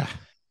movie. Yeah.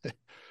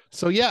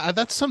 So yeah,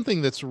 that's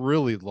something that's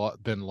really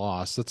been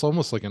lost. It's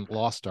almost like a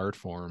lost art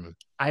form.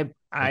 I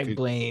Like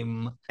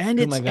blame And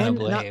who it's am I gonna and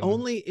blame? not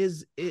only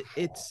is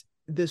it's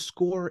the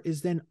score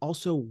is then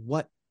also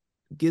what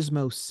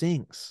Gizmo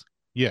sings.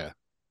 Yeah.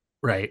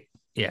 Right.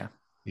 Yeah.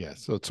 Yeah.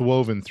 So it's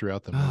woven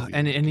throughout the movie.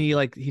 And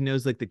he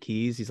knows like the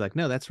keys. He's like,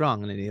 no, that's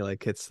wrong. And then he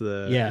like hits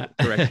the Yeah.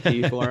 correct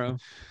key for him.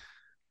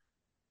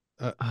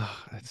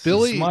 That's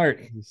Billy Billy smart.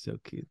 He's so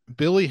cute.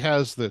 Billy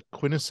has the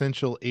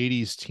quintessential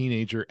 80s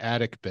teenager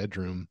attic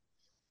bedroom.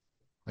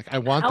 Like I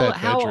want How that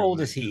how bedroom.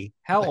 old is he?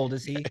 How old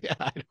is he?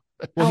 Yeah,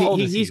 Well, How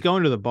old is he's he?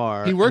 going to the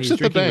bar. He and works he's at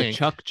the drinking with bank.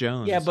 Chuck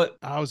Jones. Yeah, but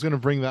I was gonna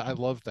bring that. I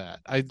love that.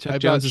 I Chuck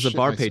about Jones is a shit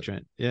bar myself.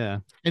 patron. Yeah.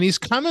 And he's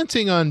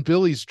commenting on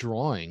Billy's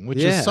drawing, which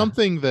is Yeah.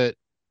 something that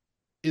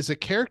is a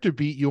character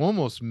beat you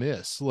almost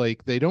miss.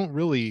 Like they don't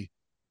really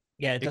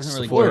yeah, it doesn't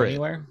really explore go it.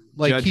 anywhere.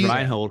 Like Judge he,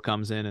 Reinhold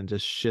comes in and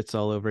just shits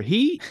all over.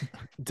 He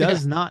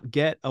does not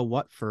get a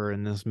what for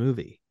in this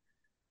movie.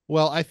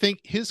 well, I think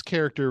his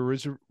character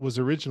was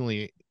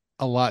originally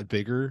a lot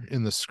bigger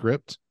in the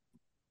script.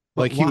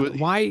 But Like why, he was,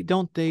 why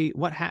don't they?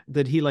 What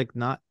did he like?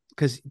 Not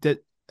because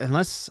that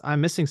unless I'm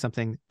missing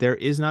something, there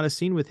is not a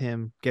scene with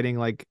him getting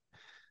like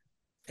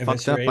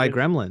fucked up by Eviscerated.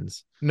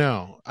 gremlins.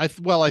 no, I Yeah,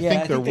 think I there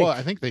think they was.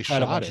 I think they cut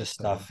shot a bunch it of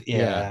stuff. though.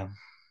 Yeah.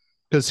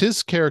 Because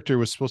his character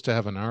was supposed to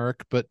have an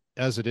arc, but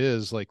as it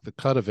is, like the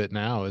cut of it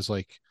now is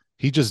like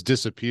he just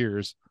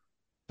disappears.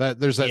 That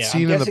there's that Yeah,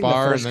 scene I'm in the guessing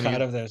bar, first and then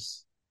cut he, of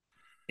this.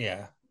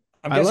 Yeah,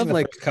 I'm I guessing love the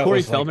like first cut Corey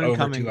was like Feldman over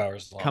coming 2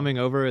 hours long. coming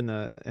over in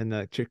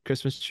the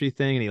Christmas tree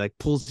thing, and he like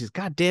pulls his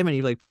god damn it,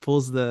 he like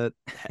pulls the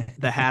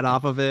hat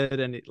off of it,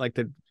 and it, like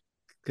the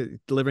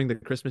delivering the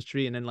Christmas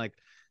tree, and then like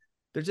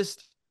there's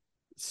just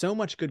so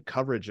much good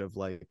coverage of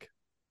like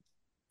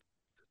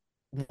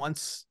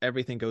once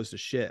everything goes to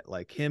shit,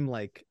 like him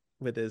like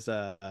with his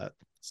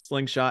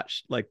slingshot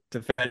like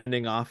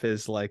defending off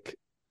his like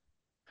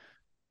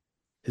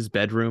his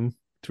bedroom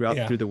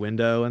Yeah. through the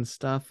window and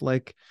stuff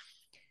like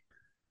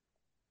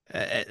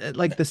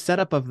the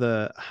setup of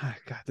the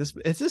God, this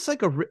it's just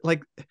like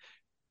like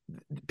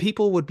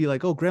people would be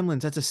like, oh,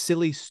 Gremlins, that's a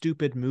silly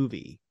stupid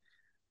movie.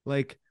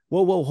 Like,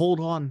 whoa, hold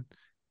on,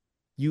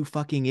 you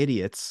fucking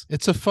idiots.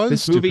 it's a fun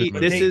This stupid movie,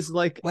 movie. this is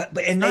like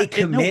And they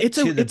commit it's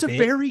to the it's a bit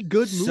very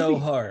good movie. so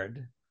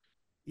hard.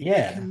 They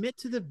Yeah, commit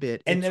to the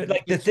bit. and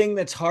like the thing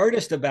that's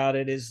hardest about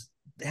it is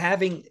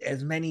having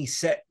as many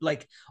set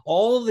like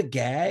all the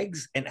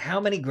gags and how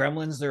many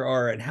gremlins there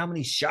are and how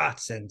many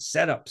shots and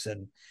setups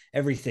and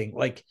everything.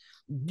 Like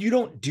you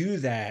don't do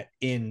that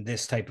in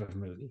this type of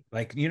movie.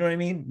 Like, you know what I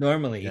mean?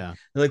 Normally, Yeah.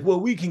 they're like, well,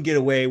 we can get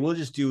away. We'll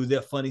just do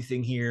that funny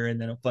thing here and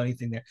then a funny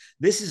thing there.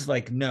 This is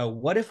like, no,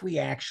 what if we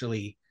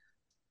actually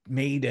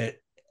made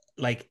it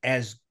like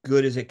as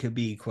good as it could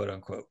be, quote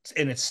unquote,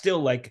 and it's still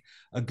like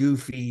a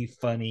goofy,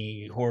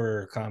 funny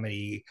horror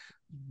comedy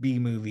B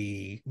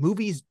movie.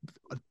 Movies,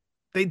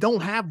 they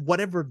don't have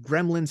whatever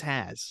Gremlins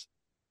has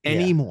Yeah.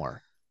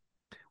 anymore,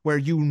 where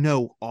you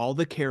know all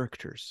the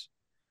characters.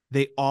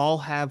 They all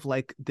have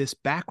like this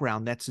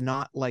background that's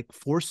not like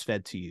force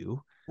fed to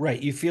you. Right.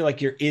 You feel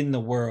like you're in the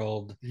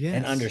world Yes.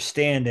 and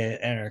understand it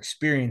and are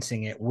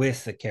experiencing it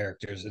with the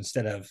characters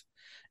instead of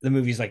the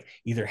movie's like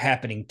either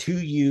happening to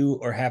you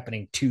or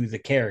happening to the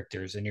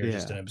characters and you're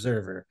just Yeah. an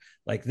observer.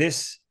 Like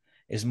this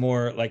is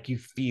more like you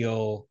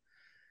feel,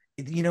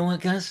 you know what,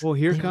 Gus? Well,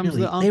 here They comes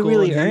really, the uncle. They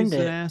really and earned he's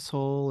an it.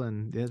 asshole,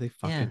 and yeah, they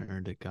fucking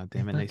earned it. God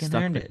damn it! They fucking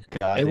stuck earned the it.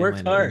 goddamn They worked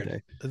landing,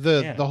 hard. didn't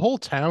The Yeah. the whole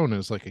town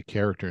is like a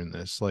character in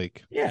this.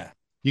 Like Yeah.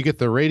 you get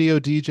the radio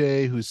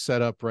DJ who's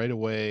set up right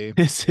away.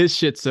 they? His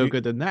shit's so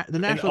good. The National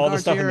all the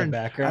Guard's stuff in here, the and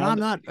background. I'm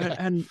not,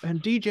 and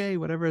DJ,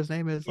 whatever his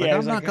name is, like Yeah,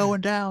 I'm he's not like,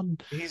 going down.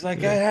 He's like,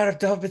 Yeah.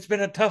 it's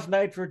been a tough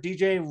night for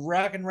DJ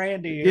Rock and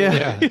Randy.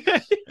 Yeah,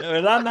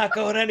 And I'm not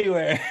going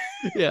anywhere.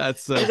 yeah.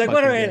 It's so He's like,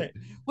 fucking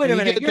wait a You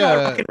minute, get, you're not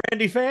Rock and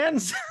Randy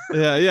fans?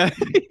 good. Yeah.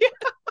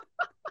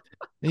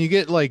 And you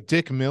get like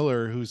Dick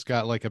Miller, who's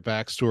got like a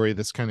backstory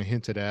that's kind of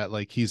hinted at.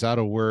 Like he's out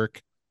of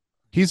work.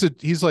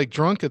 He's like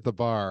drunk at the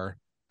bar,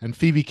 and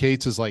Phoebe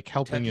Cates is like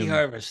helping Kentucky him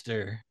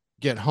Harvester.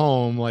 get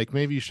home. Like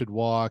maybe you should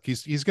walk.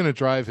 He's gonna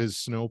drive his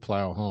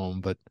snowplow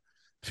home, but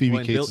Phoebe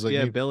Well, Cates is like,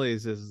 maybe...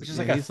 Billy's is Which is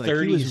like yeah, a he's he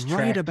was 30s right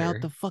tractor.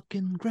 about the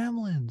fucking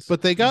Gremlins.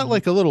 but they got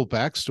like a little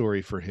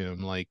backstory for him,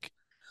 like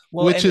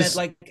Well, which and is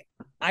then, like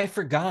I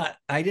forgot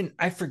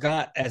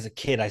as a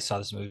kid. I saw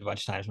this movie a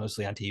bunch of times,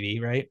 mostly on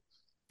TV, right?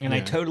 And I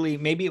Yeah. totally,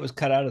 maybe it was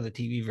cut out of the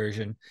TV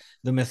version,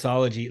 the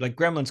mythology, like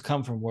Gremlins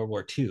come from World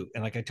War II.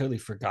 And like I totally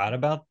forgot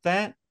about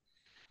that.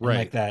 And right.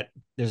 like that,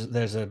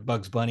 there's a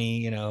Bugs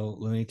Bunny,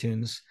 Looney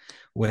Tunes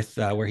with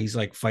where he's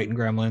like fighting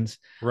gremlins.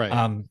 Right.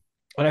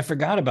 But I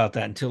forgot about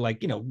that until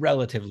like,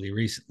 relatively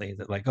recently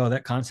that like, oh,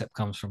 that concept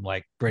comes from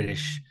like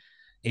British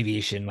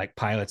aviation, like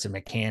pilots and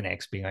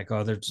mechanics being like,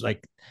 oh, there's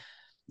like,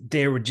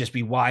 there would just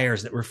be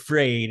wires that were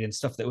frayed and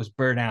stuff that was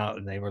burnt out.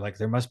 And they were like,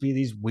 there must be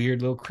these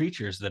weird little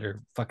creatures that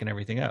are fucking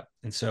everything up.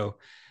 And so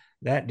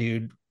that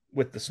dude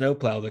with the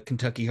snowplow, the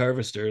Kentucky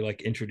Harvester,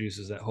 like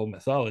introduces that whole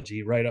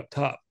mythology right up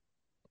top.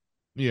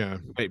 Yeah.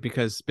 Wait,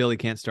 because Billy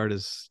can't start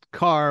his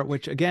car,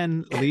 which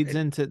again leads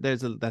into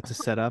that's a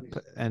setup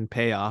and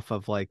payoff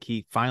of like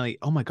he finally,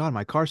 oh my god,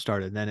 my car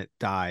started, and then it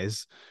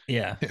dies.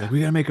 Yeah. Like, we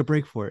gotta make a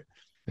break for it.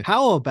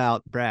 How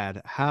about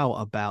Brad? How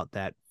about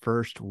that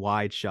first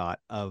wide shot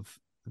of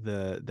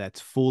that's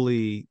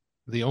fully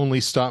The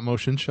only stop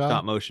motion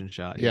stop motion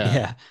shot?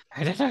 Yeah.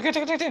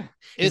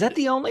 Is that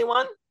the only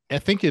one? I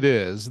think it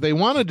is. They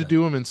wanted to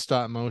do them in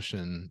stop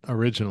motion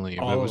originally,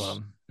 but All of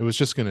them. it was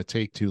just going to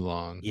take too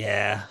long.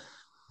 Yeah.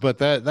 But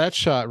that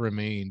shot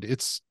remained.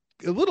 It's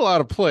a little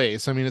out of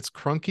place. I mean, it's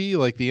crunky,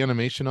 like the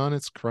animation on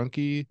it's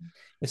crunky.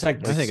 It's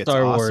like I think it's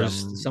Star Wars,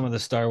 awesome. some of the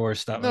Star Wars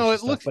stop No,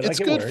 motion it looks stuff, but it's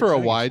like it good for works. a I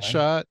think it's wide fine.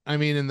 shot. I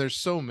mean, and there's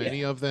so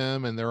many of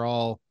them, and they're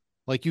all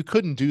like you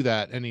couldn't do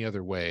that any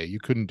other way. You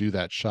couldn't do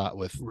that shot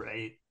with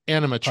Right.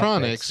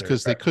 animatronics Puppets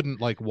because or they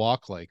couldn't like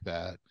walk like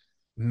that.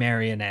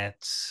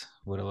 marionettes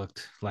would have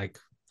looked like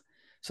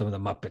some of the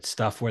Muppet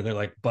stuff where their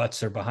like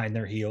butts are behind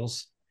their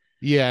heels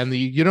Yeah, and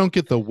you don't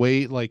get the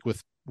weight like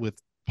with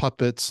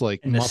puppets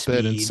like and the Muppet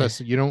and speed.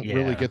 Sesame. You don't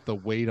really Yeah. get the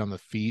weight on the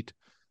feet.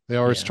 They're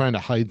always Yeah. trying to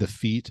hide the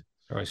feet.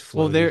 They're always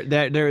Well,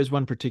 floaty. there is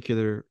one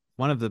particular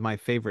one of my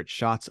favorite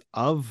shots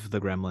of the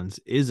Gremlins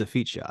is a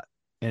feet shot,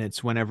 and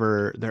it's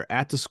whenever they're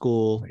at the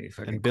school What are you,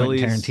 fucking and Quentin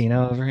Billy's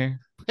Tarantino over here.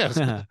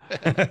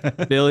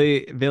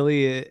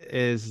 Billy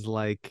is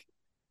like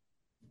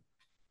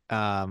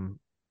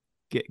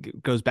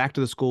goes back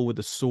to the school with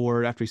the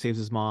sword after he saves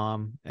his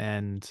mom,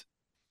 and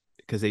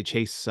because they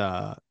chase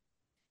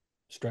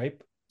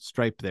Stripe.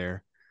 Stripe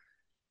there,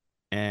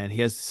 and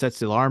he sets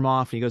the alarm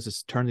off, and he goes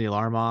to turn the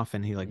alarm off,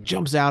 and he like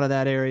jumps out of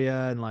that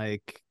area, and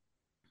like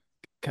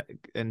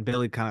and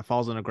Billy kind of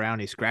falls on the ground.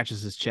 He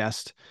scratches his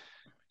chest,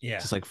 Yeah.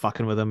 just like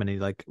fucking with him, and he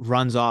like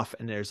runs off,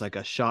 and there's like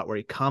a shot where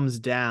he comes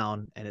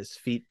down and his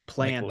feet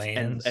plant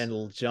lands.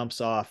 and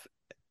jumps off.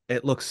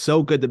 It looks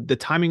so good, the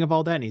timing of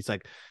all that, and he's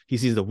like, he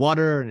sees the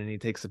water, and then he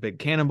takes a big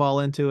cannonball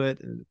into it,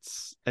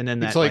 and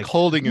then It's that like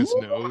holding his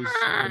nose.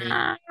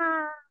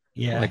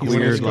 Yeah. like When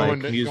weird he's going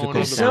like to- musical going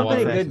There's under so the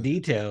many water. good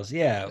details.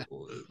 Yeah.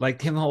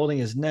 Like him holding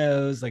his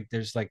nose. Like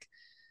there's like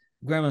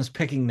Gremlins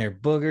picking their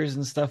boogers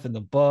and stuff in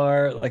the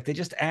bar. Like they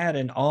just add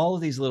in all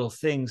of these little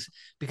things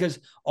because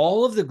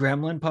all of the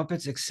Gremlin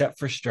puppets, except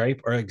for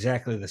Stripe, are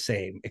exactly the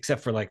same,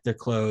 except for like their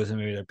clothes and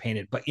maybe they're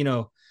painted. But you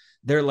know,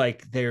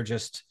 they're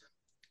just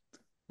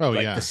Oh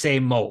like yeah, the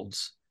same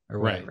molds or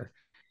Right. whatever.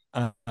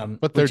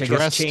 but they're which I guess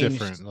dressed changed-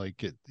 different.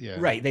 Like it, yeah,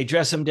 Right. They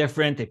dress them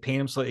different. They paint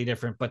them slightly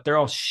different, but they're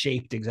all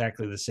shaped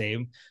exactly the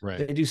same. right.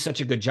 They do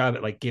such a good job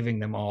at like giving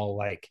them all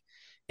like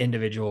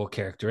individual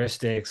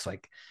characteristics.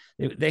 Like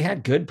they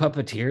had good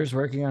puppeteers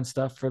working on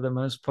stuff for the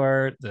most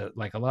part.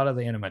 Like a lot of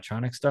the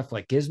animatronic stuff,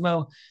 like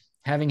Gizmo,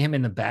 having him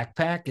in the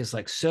backpack is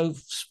like so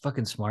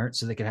fucking smart.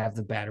 So they could have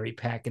the battery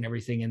pack and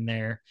everything in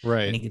there.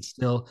 Right. And he could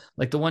still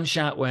like the one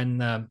shot when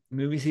the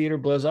movie theater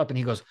blows up and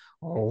he goes,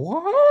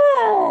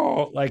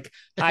 "Whoa!" Like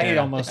I had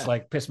almost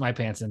like pissed my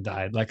pants and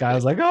died. Like I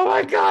was like, "Oh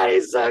my god,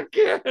 he's so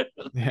cute!"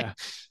 Yeah,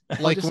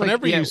 Like just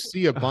whenever yeah, you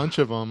see a bunch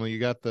of them, you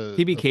got the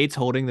TB Kate's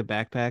holding the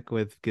backpack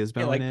with Gizmo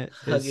Yeah, like in it,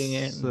 hugging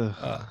it. It's, And,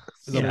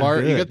 the yeah. bar.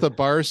 You good. got the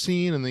bar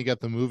scene, and then you got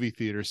the movie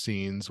theater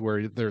scenes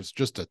where there's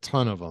just a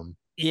ton of them.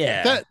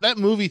 Yeah, That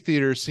movie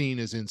theater scene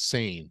is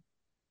insane.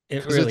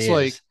 it 'Cause really it's is.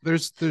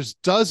 like there's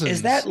dozens.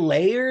 Is that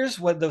layers?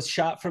 What the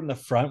shot from the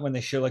front when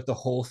they show like the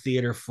whole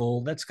theater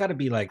full? That's got to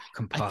be like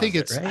composite. I think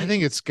it's right? I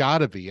think it's got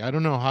to be. I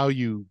don't know how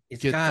you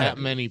It's get gotta that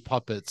be. many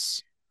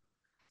puppets.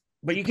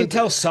 But you can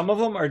tell some of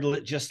them are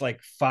just like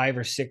 5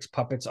 or 6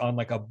 puppets on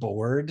like a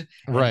board,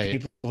 and Right.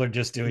 people are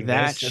just doing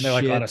That this, and they're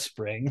like on a shit-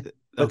 spring.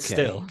 But okay.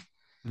 still,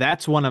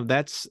 That's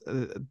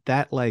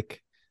that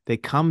like they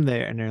come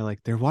there and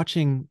they're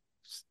watching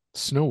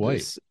Snow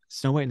White.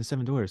 Snow White and the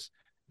Seven Dwarfs,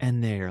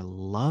 and they're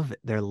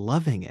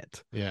loving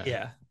it. Yeah.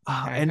 yeah.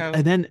 And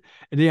Hi-ho. then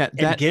that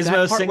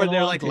Gizmo's part singing where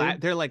they're along, like too.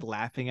 they're like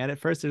laughing at it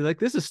first. They're like,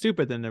 "This is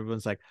stupid." Then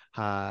everyone's like,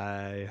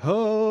 "Hi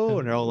ho,"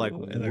 and they're all like,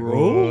 And they're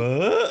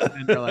 "Whoa," like,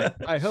 and they're like,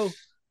 "Hi ho,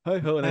 hi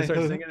ho," and they start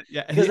Hi-ho. singing it.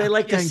 Yeah, 'Cause they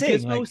like to and sing,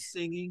 Gizmo like-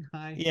 singing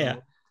 "Hi Yeah.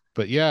 ho."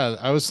 But yeah,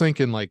 I was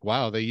thinking like,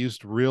 wow, they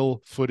used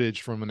real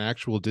footage from an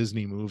actual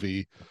Disney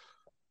movie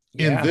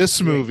in Yeah. this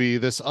movie,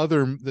 this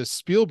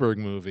Spielberg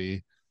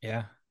movie,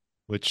 Yeah.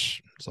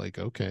 which is like,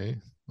 okay,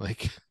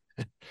 like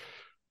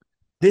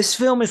This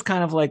film is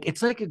kind of like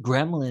it's like a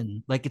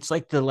gremlin. Like it's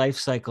like the life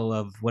cycle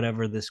of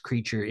whatever this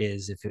creature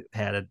is, if it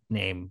had a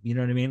name. You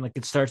know what I mean? Like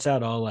it starts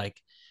out all like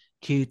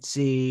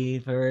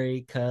cutesy,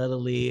 very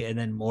cuddly, and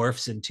then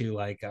morphs into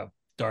like a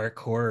dark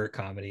horror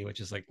comedy,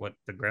 which is like what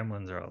the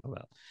Gremlins are all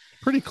about.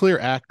 pretty clear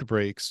act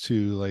breaks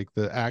too. Like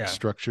the act Yeah.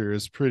 structure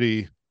is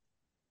pretty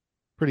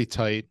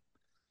tight.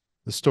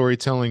 The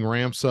storytelling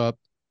ramps up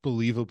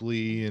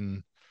believably,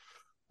 and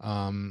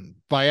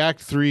by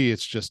act 3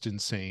 it's just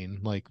insane.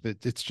 Like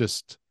that, it's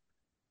just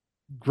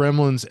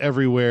gremlins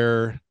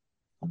everywhere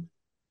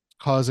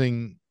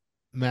causing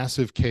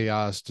massive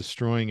chaos,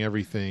 destroying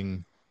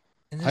everything.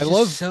 And I there's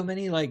love- just so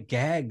many like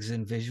gags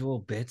and visual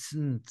bits,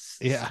 and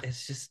Yeah.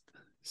 it's just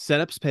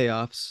Setups,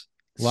 payoffs,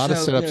 A lot of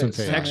so setups and good,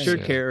 so payoffs, textured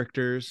yeah.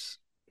 characters.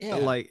 Yeah.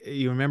 Like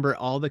you remember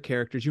all the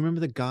characters. You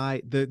remember the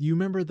guy. You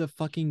remember the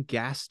fucking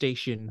gas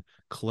station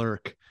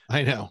clerk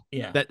I know.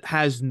 yeah. that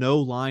has no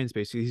lines.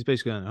 Basically, he's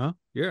basically going, "Huh?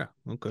 Yeah,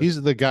 okay." He's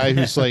the guy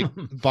who's like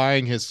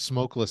buying his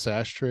smokeless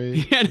ashtray.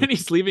 yeah, and then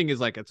he's leaving. He's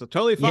like, "It's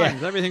totally fine.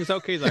 Yeah. Everything's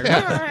okay." He's like,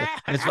 Yeah.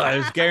 It's fine.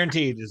 It's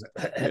guaranteed. It's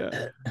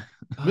Yeah.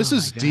 Oh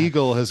Mrs. my God.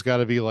 Deagle has got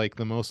to be like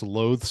the most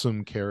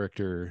loathsome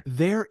character.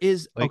 There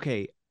is Like,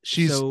 okay.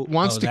 She's So-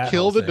 wants Oh, to that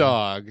kill whole the thing.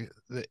 dog,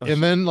 Oh,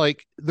 and then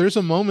like there's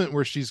a moment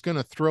where she's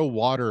gonna throw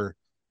water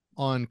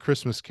on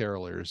Christmas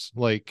carolers.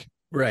 Like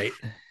Right.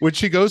 When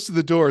she goes to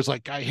the door, it's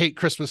like, I hate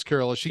Christmas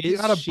Carol. She Is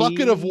got a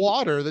bucket of she-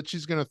 water that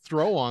she's going to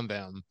throw on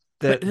them.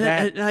 But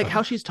That like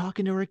how she's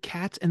talking to her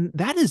cats, and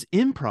that is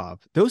improv.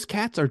 Those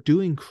cats are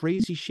doing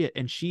crazy shit,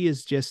 and she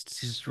is just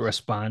she's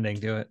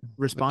responding to it.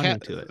 responding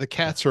to it. The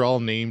cats are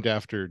all named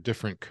after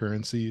different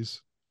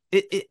currencies.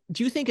 Do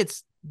you think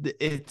it's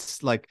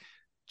like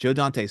Joe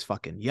Dante's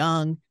fucking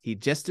young? He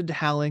just did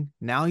Howling.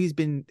 Now he's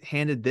been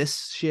handed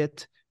this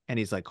shit, and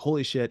he's like,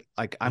 holy shit!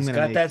 Like I'm He's gonna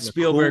got make that the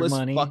Spielberg coolest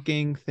money.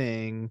 fucking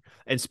thing.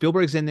 And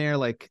Spielberg's in there,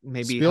 like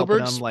maybe helping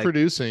Spielberg's him, like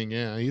producing.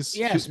 Yeah, he's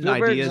Yeah, shooting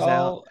Spielberg's ideas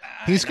all.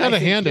 He's got I a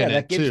think, hand in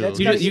that it, gives, too. That's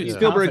You got know, to give you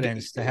Spielberg-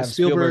 confidence to have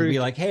Spielberg be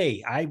Spielberg- like,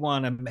 "Hey, I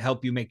want to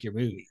help you make your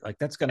movie." Like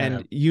that's gonna.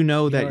 and you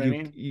know you know that what I you,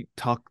 mean? you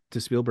talk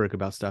to Spielberg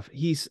about stuff.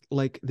 He's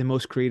like the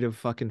most creative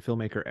fucking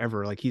filmmaker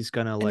ever. Like he's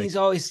gonna and like he's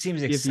always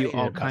seems give excited you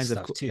all about kinds of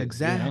stuff too.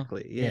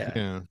 exactly. You know? Yeah.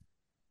 yeah.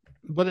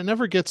 But it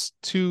never gets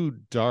too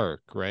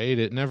dark, right?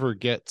 It never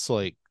gets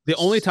like The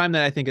only time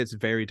that I think it's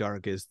very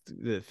dark is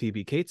the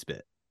Phoebe Cates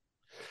bit.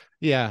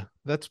 Yeah,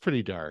 that's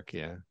pretty dark.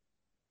 Yeah.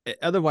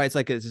 Otherwise,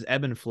 like it's this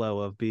ebb and flow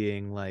of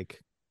being like,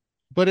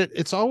 But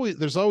it's always,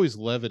 there's always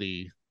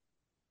levity.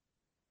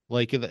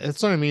 Like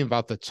that's what I mean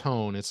about the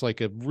tone. It's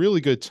like a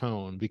really good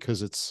tone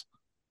because it's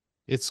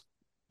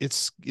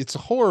a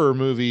horror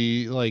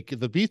movie. Like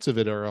the beats of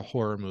it are a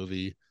horror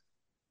movie,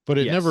 but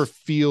it Yes. never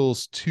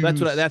feels too.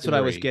 that's what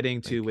I was scary.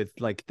 getting to Like, with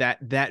like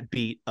that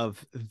beat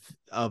of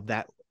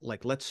that.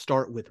 Like, let's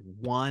start with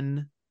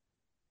one.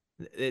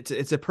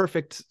 It's a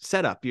perfect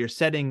setup. You're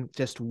setting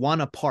just one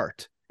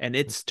apart, and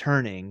it's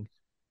turning.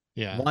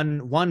 yeah.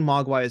 One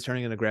Mogwai is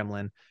turning into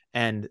Gremlin,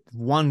 and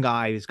one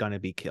guy is going to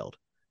be killed.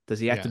 Does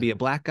he have Yeah. to be a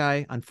black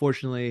guy?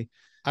 Unfortunately,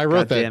 I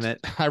wrote God that. damn it.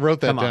 I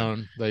wrote that Come on.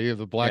 down.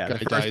 The black Yeah, guy the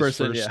first dies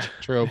person, first yeah.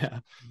 trope. Yeah.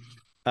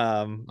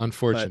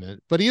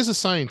 Unfortunate, but he is a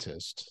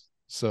scientist.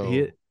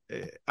 So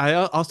I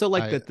also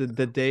like I- that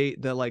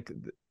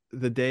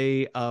the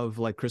day of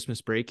like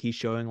Christmas break, he's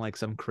showing like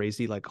some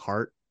crazy like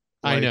heart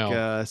I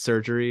know.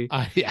 surgery.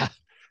 yeah.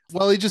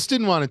 Well, he just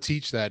didn't want to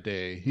teach that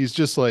day. He's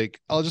just like,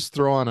 I'll just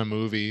throw on a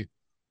movie.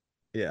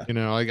 Yeah. You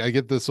know, I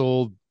get this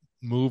old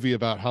movie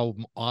about how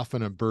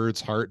often a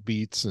bird's heart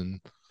beats, and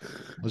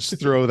let's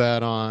throw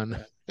that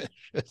on.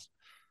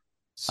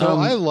 So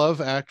I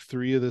love Act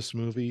 3 of this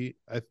movie.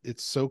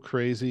 It's so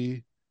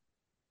crazy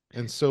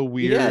and so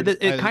weird. Yeah,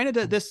 it kind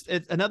of this.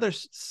 It's another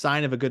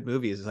sign of a good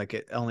movie is like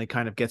it only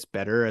kind of gets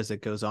better as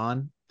it goes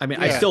on. I mean,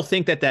 I Yeah. still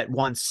think that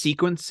one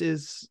sequence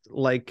is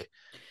like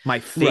my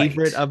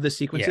favorite Right. of the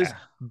sequences.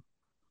 Yeah.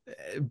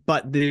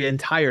 But the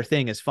entire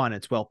thing is fun.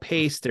 It's well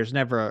paced. There's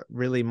never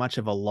really much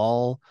of a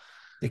lull.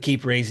 They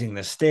keep raising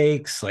the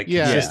stakes like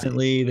Yeah.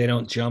 consistently. They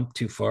don't jump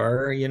too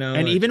far, you know.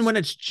 And even It's- when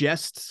it's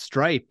just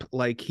Stripe,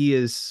 like he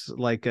is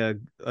like a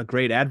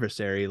great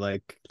adversary.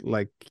 Like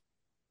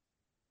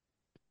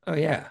oh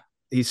yeah,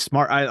 he's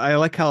smart. I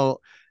like how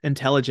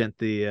intelligent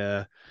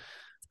the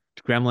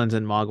Gremlins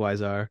and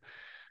Mogwais are.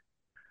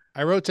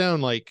 I wrote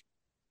down like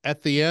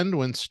at the end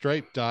when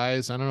Stripe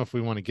dies. I don't know if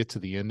we want to get to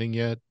the ending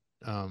yet.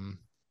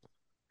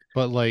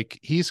 But like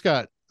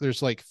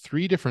there's like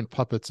 3 different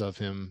puppets of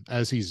him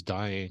as he's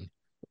dying.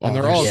 And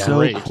they're all so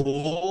great.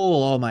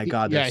 cool. Oh my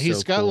god. Yeah, they're he's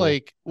so got cool.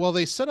 like, well,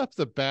 they set up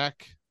the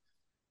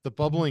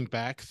bubbling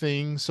back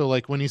thing. So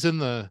like when he's in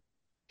the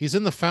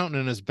fountain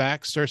and his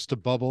back starts to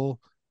bubble,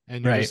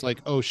 and you're just Right.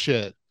 like, oh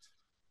shit.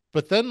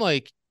 But then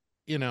like,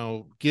 you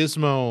know,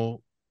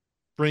 Gizmo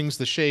brings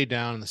the shade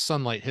down and the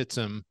sunlight hits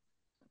him.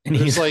 and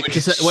There's he's like- Which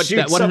is what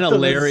shoots an up to the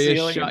hilarious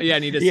ceiling. shot. Yeah,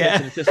 and he just Yeah. hits,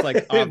 and it's just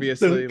like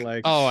obviously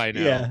like Oh, I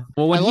know. Yeah.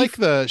 well I when like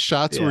the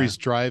shots where yeah. he's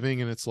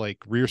driving and it's like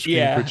rear screen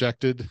Yeah.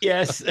 projected.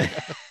 Yes.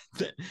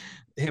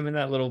 Him in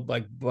that little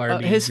like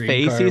Barbie his dream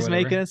face car or he's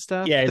whatever. making and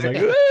stuff. Yeah, he's There-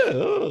 like,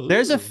 "Ooh,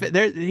 there's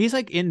ooh." he's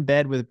like in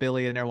bed with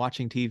Billy and they're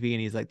watching TV and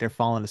he's like they're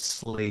falling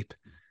asleep.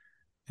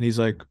 And he's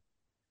like,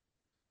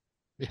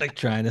 like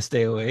trying to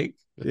stay awake.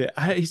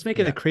 yeah, he's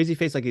making Yeah. a crazy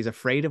face like he's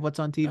afraid of what's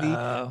on TV.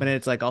 But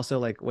it's like also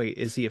like, wait,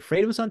 is he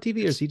afraid of what's on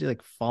TV or is he just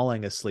like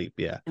falling asleep?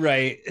 Yeah.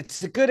 Right.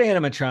 It's a good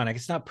animatronic.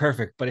 It's not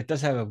perfect, but it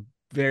does have a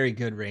very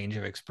good range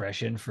of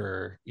expression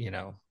for, you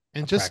know,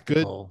 And a just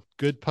practical-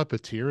 good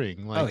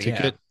puppeteering. Like Oh,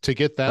 yeah. to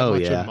get that Oh,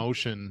 much yeah.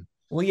 emotion.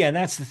 Well, yeah, and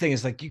that's the thing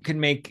is like you can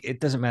make it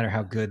doesn't matter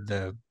how good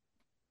the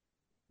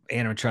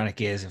animatronic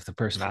is if the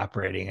person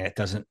operating it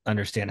doesn't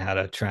understand how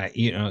to try,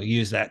 you know,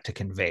 use that to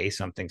convey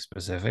something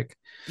specific.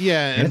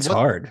 Yeah, And it's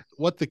hard.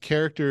 What the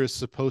character is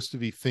supposed to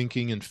be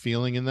thinking and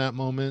feeling in that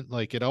moment,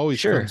 like it always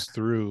Sure. comes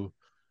through.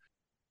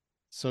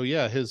 So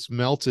yeah, his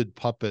melted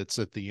puppets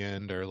at the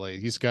end are like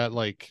he's got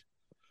like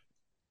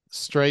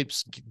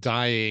Stripes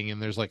dying,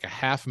 and there's like a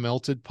half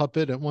melted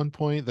puppet at one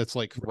point that's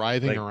like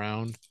writhing Like-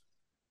 around.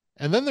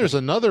 And then there's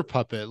another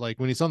puppet, like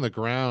when he's on the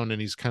ground and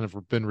he's kind of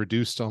been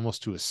reduced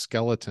almost to a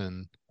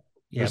skeleton.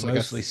 Yeah, There's like a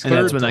mostly And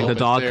that's when Third like the puppet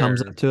dog comes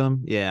there. up to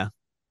him. Yeah.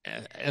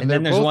 And and they're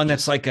then there's both one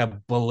just- that's like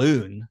a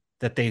balloon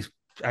that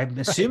I'm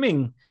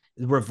assuming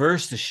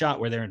reverse the shot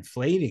where they're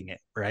inflating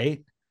it,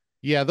 right?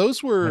 Yeah,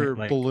 those were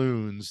like-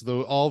 balloons.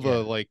 Though all the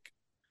Yeah. like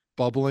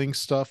bubbling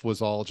stuff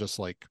was all just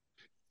like,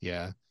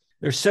 yeah.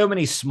 There's so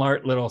many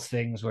smart little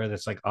things where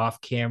it's like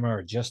off camera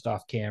or just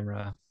off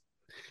camera.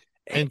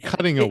 And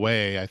cutting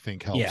away, I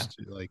think, yeah. helps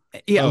too. Like,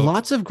 Yeah,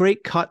 lots of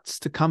great cuts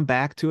to come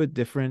back to a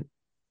different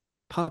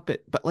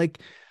puppet. But like,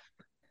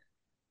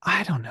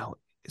 I don't know.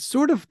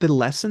 Sort of the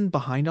lesson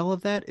behind all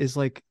of that is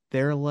like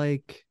they're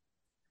like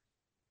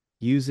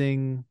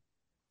using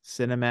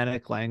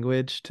cinematic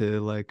language to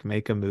like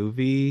make a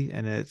movie,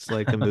 and it's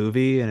like a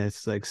movie and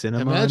it's like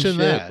cinema imagine and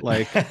shit. that.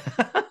 Like,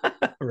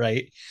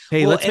 right.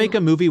 hey, Well, let's make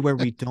a movie where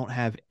we don't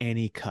have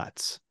any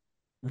cuts.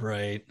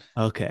 right.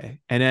 Okay.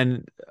 And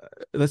then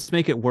let's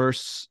make it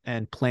worse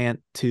and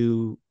plant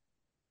two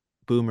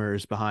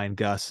boomers behind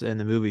Gus in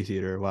the movie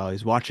theater while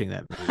he's watching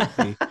that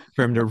movie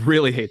for him to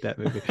really hate that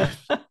movie.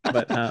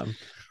 But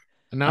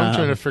And now I'm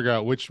trying to figure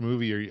out which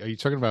movie are you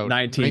talking about?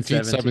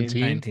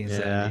 1917.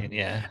 1917.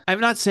 Yeah. I'm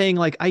not saying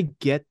like I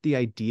get the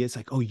idea. It's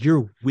like, oh,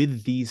 you're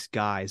with these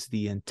guys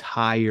the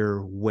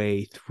entire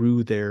way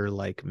through their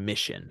like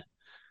mission.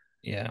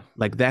 Yeah.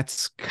 Like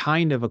that's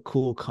kind of a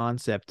cool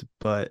concept,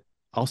 but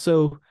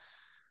also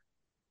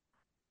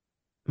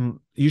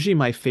usually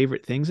my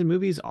favorite things in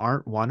movies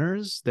aren't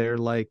oneers. They're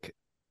like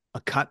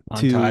a cut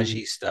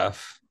Montagey to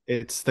stuff.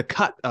 It's the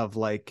cut of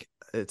like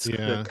it's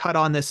the cut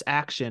on this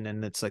action,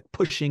 and it's like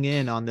pushing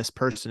in on this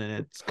person,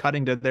 and it's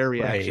cutting to their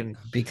reaction.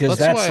 Right. Because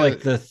that's like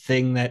the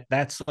thing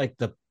that's like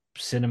the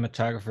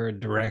cinematographer,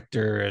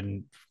 director,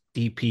 and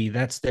DP.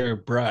 That's their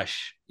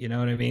brush. You know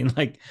what I mean?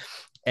 Like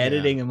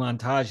editing a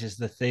montage is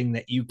the thing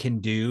that you can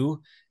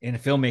do in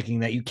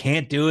filmmaking that you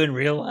can't do in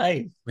real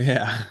life.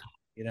 Yeah.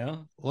 You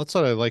know? Well, that's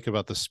what I like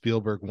about the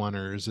Spielberg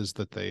oneers is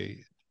that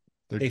they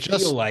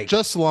just feel like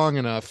just long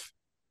enough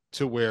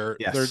to where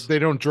they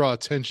don't draw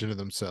attention to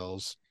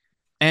themselves.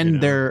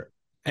 And they're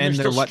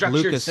what structured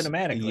Lucas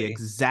cinematically.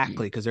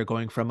 Exactly, because they're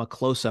going from a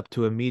close up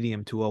to a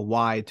medium to a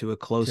wide to a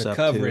close up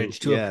coverage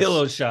to a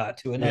pillow shot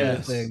to another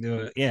thing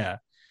to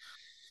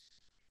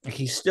like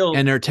he's still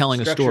and they're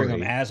telling a story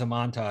them as a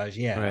montage.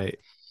 Right.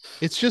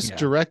 It's just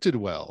directed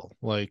well.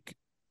 Like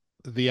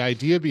the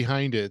idea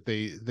behind it,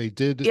 they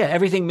did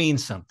everything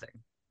means something.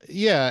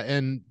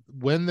 And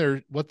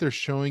when what they're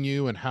showing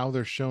you and how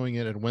they're showing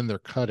it and when they're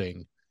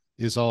cutting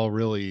is all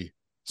really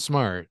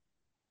smart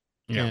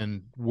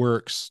and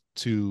works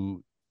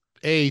to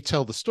A,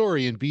 tell the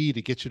story, and B,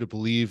 to get you to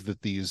believe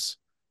that these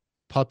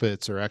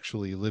puppets are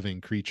actually living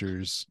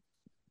creatures.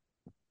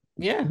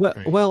 Yeah.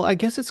 Well, I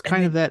guess it's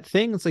kind of that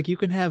thing. It's like you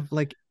can have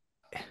like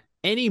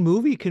any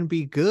movie can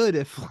be good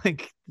if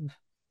like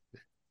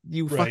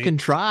you fucking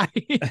try.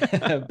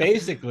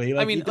 Basically,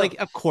 like, I mean, like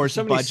of course,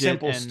 so many budget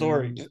simple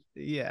stories.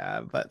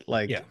 Yeah, but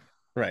like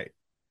right.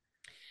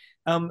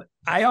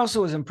 I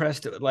also was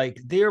impressed with like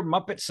they're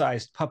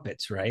Muppet-sized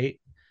puppets, right?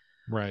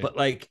 Right. But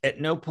like at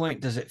no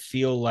point does it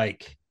feel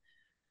like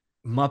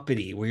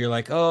Muppety where you're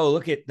like, oh,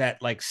 look at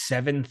that like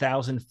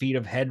 7,000 feet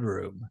of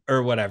headroom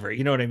or whatever.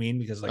 You know what I mean?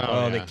 Because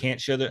like, they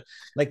can't show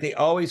like they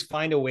always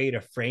find a way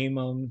to frame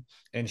them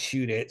and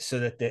shoot it so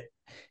that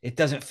it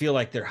doesn't feel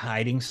like they're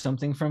hiding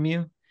something from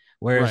you.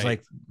 Whereas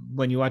like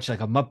when you watch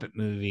like a Muppet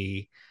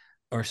movie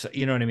or so,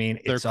 you know what I mean?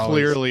 They're it's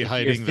clearly always,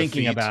 hiding. You're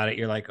thinking about it.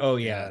 You're like, oh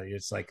yeah,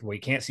 it's like we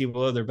can't see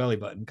below their belly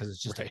button because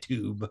it's just a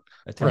tube.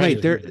 Right.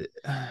 They're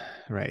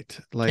right.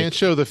 Like can't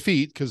show the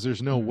feet because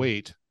there's no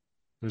weight.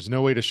 There's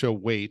no way to show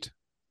weight.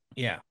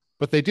 Yeah.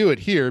 But they do it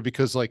here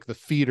because like the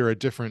feet are a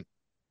different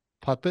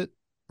puppet,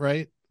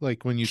 right?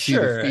 Like when you see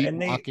the feet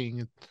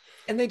walking.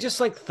 And they just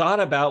like thought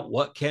about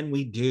what can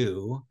we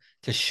do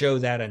to show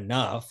that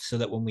enough so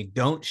that when we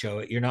don't show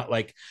it, you're not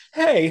like,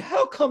 hey,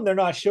 how come they're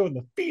not showing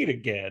the feet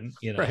again?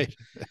 You know,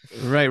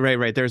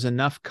 right. There's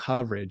enough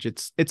coverage.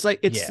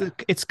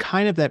 It's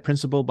kind of that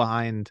principle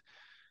behind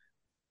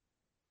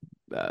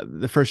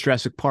the first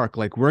Jurassic Park.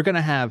 Like we're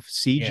gonna have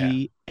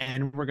CG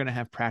and we're gonna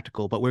have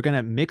practical, but we're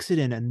gonna mix it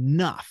in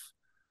enough.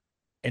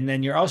 And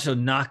then you're also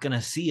not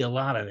gonna see a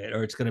lot of it,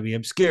 or it's gonna be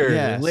obscured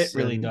or lit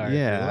really dark.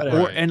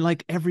 And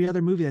like every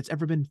other movie that's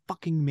ever been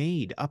fucking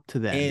made up to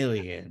then.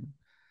 Alien.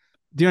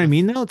 Do you know what I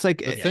mean? Though it's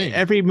like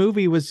every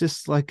movie was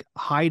just like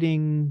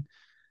hiding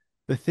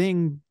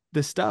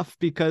the stuff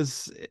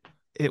because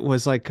it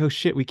was like, oh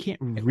shit, we can't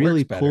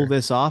really pull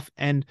this off,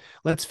 and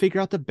let's figure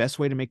out the best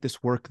way to make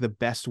this work the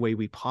best way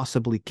we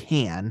possibly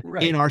can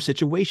in our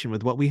situation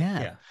with what we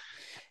have. Yeah.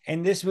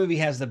 And this movie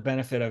has the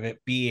benefit of it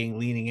being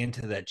leaning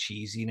into that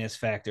cheesiness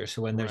factor.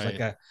 So when there's like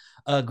a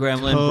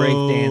gremlin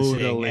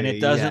breakdancing and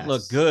it doesn't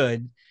look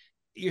good,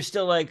 you're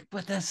still like,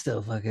 but that's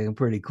still fucking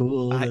pretty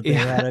cool that they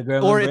had a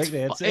gremlin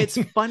breakdancing. It's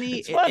funny.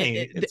 It's funny.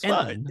 It's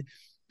fun.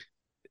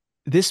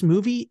 This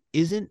movie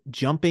isn't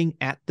jumping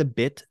at the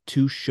bit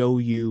to show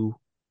you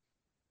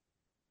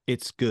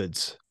its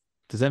goods.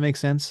 Does that make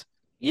sense?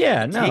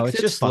 Yeah, no,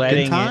 it's just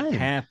letting it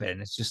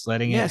happen. It's just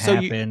letting it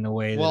happen the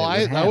way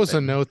that that was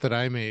a note that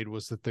I made,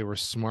 was that they were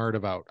smart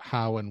about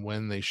how and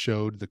when they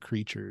showed the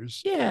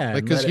creatures. Yeah,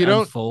 because you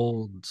don't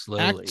unfold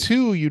slowly. Act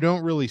 2, you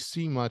don't really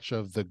see much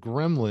of the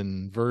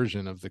gremlin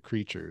version of the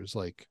creatures.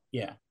 Like,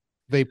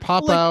 They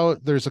pop Like,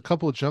 out. There's a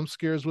couple of jump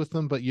scares with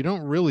them, but you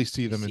don't really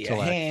see You them see a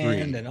until Act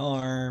hand, 3. an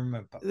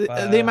arm,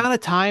 the amount of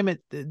time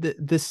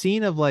the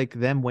scene of like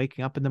them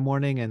waking up in the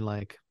morning and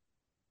like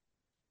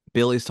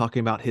Billy's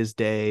talking about his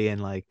day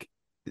and like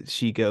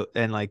she go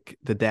and like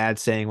the dad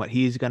saying what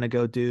he's gonna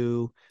go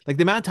do, like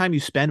the amount of time you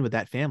spend with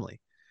that family.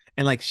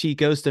 And like she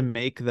goes to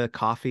make the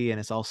coffee and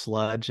it's all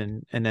sludge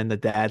and then the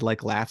dad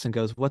like laughs and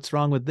goes, "What's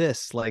wrong with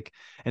this?" Like,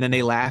 and then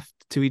they laugh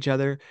to each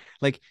other.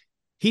 Like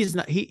he's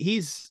not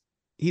he's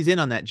in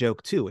on that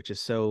joke too, which is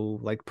so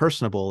like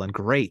personable and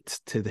great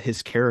to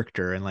his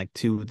character and like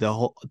to the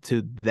whole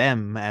to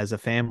them as a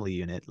family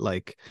unit.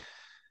 Like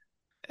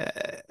uh,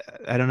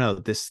 I don't know,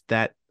 this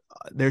that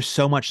there's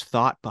so much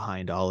thought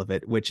behind all of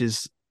it, which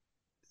is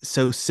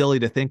so silly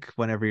to think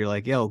whenever you're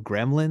like, yo,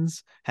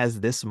 Gremlins has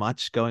this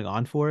much going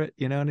on for it.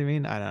 You know what I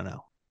mean? I don't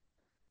know.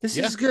 This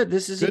Yeah, is good.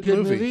 This is a good good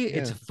movie. movie.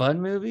 It's Yeah. a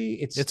fun movie.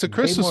 It's a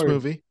Christmas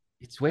movie.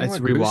 It's way It's more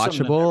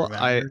gruesome than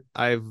I rewatchable.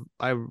 remember.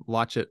 I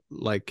watch it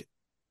like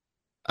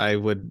I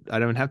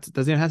don't have to,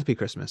 doesn't even have to be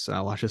Christmas.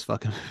 I'll watch this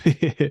fucking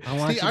movie. I'll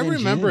watch See, it I in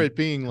remember June. it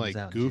being Comes like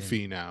out in June.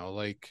 goofy now.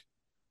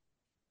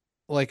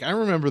 Like I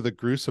remember the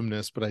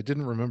gruesomeness, but I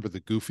didn't remember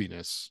the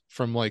goofiness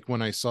from like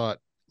when I saw it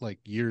like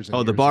years and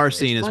Oh, the years bar ago.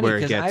 scene is Funny where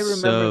it because I gets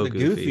remember so the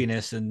goofy.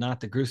 goofiness and not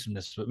the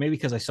gruesomeness, but maybe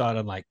because I saw it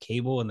on like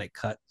cable and they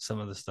cut some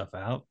of the stuff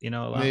out, a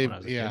lot when I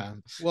was a Yeah.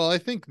 kid. Well, I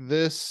think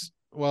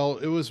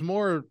it was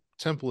more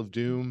Temple of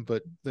Doom,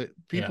 but the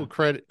people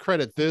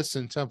credit this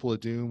and Temple of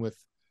Doom with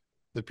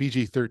the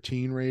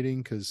PG-13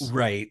 rating because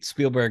Right.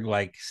 Spielberg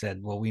like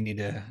said, well, we need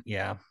to,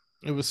 it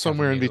was cover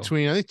somewhere in you.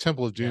 between. I think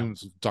Temple of Yeah.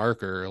 Doom's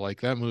darker.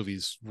 Like that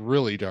movie's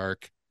really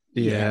dark.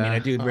 Yeah. I mean, a Yeah.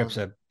 dude rips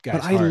a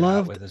guy's I heart out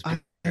loved with his bare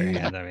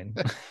hand. I mean,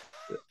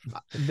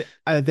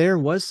 there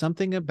was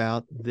something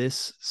about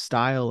this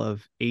style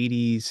of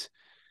 80s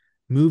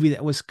movie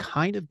that was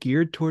kind of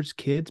geared towards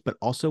kids, but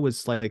also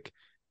was like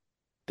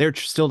they're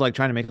still like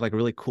trying to make like a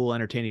really cool,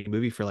 entertaining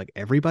movie for like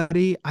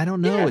everybody. I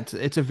don't know. Yeah.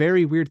 It's a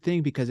very weird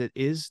thing because it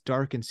is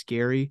dark and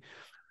scary.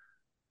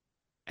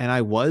 And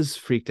I was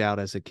freaked out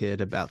as a kid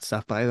about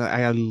stuff, but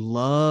I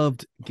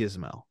loved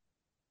Gizmo.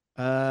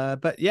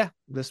 But yeah,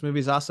 this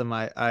movie's awesome.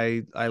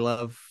 I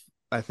love.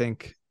 I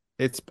think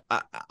it's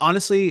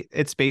honestly,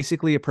 it's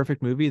basically a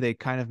perfect movie. They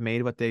kind of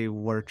made what they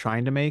were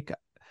trying to make.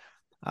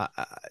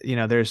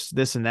 There's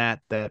this and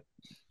that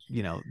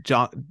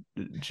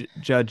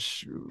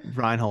Judge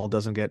Reinhold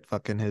doesn't get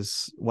fucking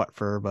his what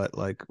for, but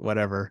like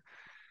whatever.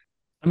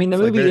 I mean, the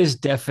It's like movie is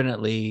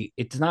definitely,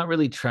 it's not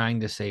really trying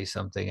to say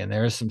something, and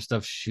there is some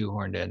stuff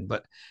shoehorned in,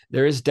 but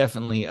there is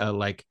definitely a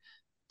like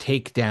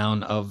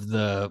takedown of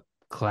the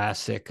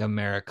classic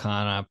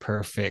Americana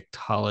perfect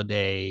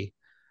holiday.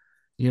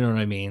 You know what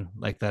I mean?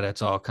 Like that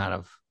it's all kind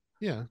of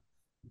Yeah.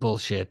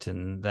 bullshit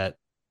and that,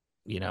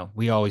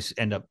 we always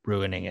end up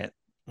ruining it.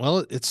 Well,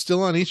 it's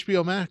still on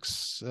HBO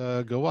Max.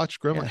 Go watch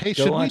Gremlins. Yeah, Hey,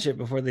 go watch it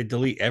before they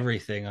delete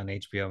everything on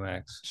HBO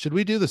Max. should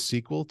we do the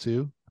sequel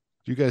too?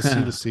 Do you guys see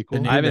the sequel?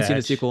 new I haven't seen a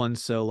batch. sequel in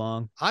so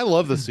long. I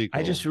love the sequel.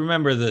 I just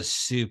remember the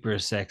super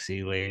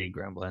sexy Lady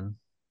Gremlin.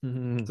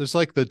 There's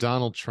like the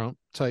Donald Trump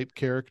type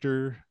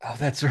character. Oh,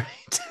 that's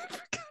right.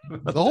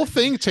 The whole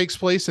thing takes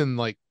place in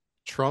like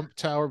Trump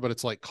Tower, but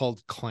it's like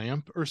called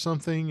Clamp or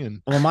something.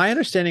 And Well, my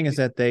understanding is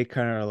that they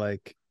kind of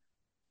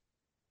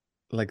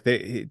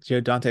Joe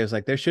Dante was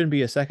like, there shouldn't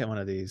be a second one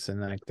of these, and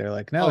like they're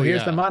like, no,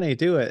 here's the money,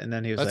 do it, and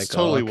then he was that's like,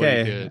 totally oh, what he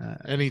okay. did,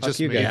 and he fuck just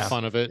you made guys.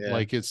 fun of it. Yeah.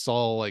 Like it's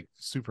all like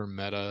super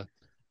meta.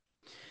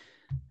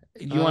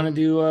 You want to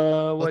do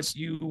what let's-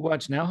 you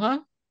watch now, huh?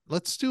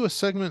 Let's do a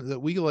segment that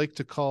we like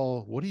to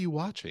call "What are you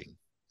watching?"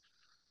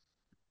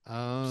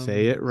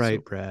 Say it right,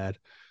 so Brad.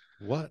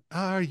 what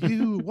are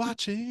you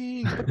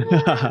watching?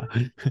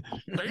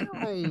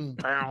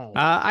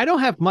 I don't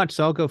have much,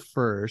 so I'll go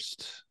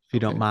first if you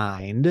don't Okay.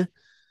 mind.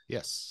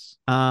 Yes.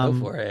 Go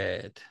for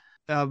it.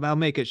 I'll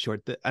make it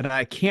short. And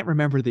I can't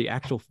remember the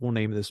actual full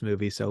name of this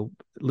movie, so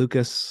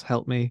Lucas,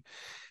 help me.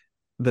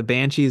 The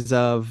Banshees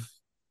of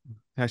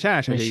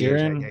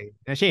Inisherin?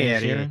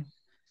 Inisherin.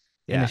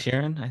 Yeah.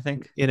 Inisherin, I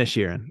think.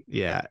 Inisherin.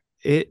 Yeah.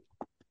 It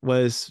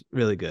was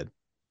really good.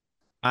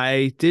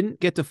 I didn't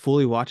get to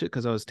fully watch it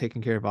because I was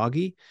taking care of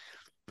Augie.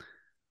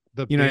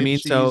 The You know what I mean?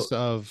 So Banshees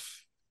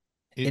of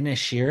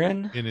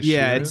Inisherin?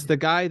 yeah, it's the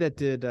guy that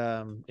did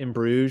In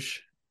Bruges.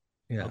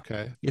 Yeah.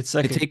 Okay. It's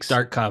like It a takes-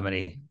 dark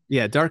comedy.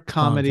 Yeah, dark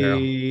Colin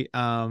comedy.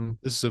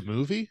 This is a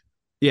movie.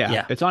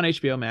 Yeah, it's on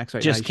HBO Max right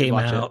now. Just You should came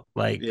watch out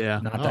like Yeah.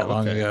 not that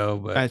long okay. ago,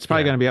 it. but It's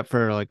probably going to be up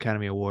for like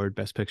Academy Award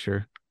Best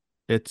Picture.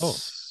 It's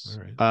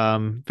all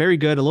right. very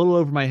good. A little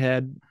over my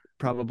head,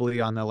 probably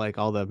on the like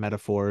all the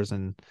metaphors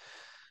and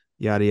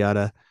yada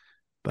yada,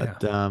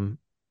 but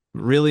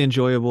really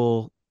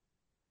enjoyable.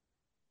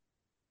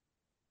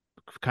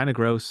 Kind of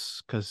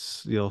gross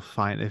because you'll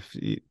find if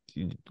you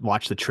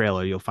watch the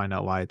trailer, you'll find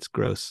out why it's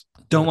gross.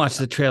 Don't watch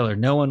the trailer.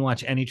 No one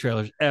watch any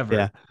trailers ever.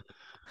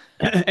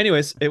 Yeah.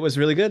 Anyways, it was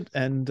really good,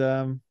 and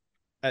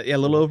Yeah, a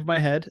little over my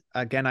head.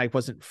 Again, I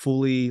wasn't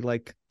fully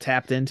like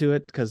tapped into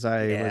it because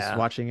I was Yeah.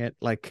 watching it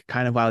like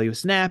kind of while he was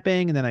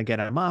snapping, and then I get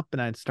him up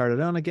and I'd start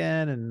it on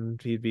again,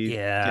 and he'd be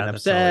Yeah, getting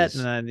that's upset,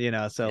 and always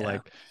then so yeah.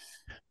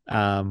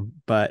 like,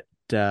 but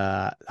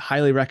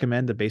highly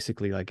recommend to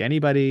basically like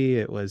anybody.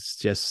 It was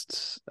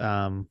just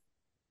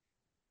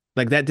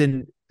like that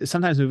didn't.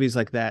 Sometimes movies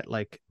like that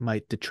like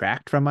might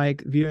detract from my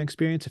viewing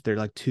experience if they're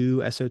like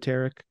too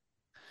esoteric.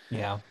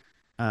 Yeah.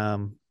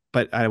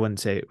 But I wouldn't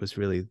say it was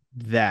really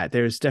that.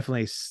 There's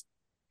definitely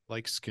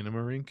Like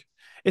Skinamarink.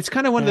 it's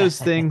kind of one of those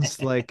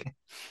things like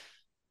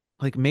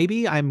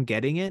maybe I'm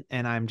getting it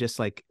and I'm just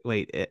like,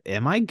 wait,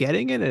 am I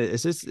getting it?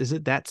 Is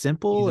it that You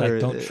simple like or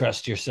don't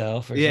trust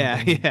yourself or yeah,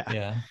 something. yeah.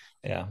 Yeah.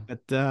 Yeah.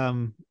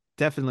 But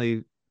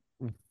definitely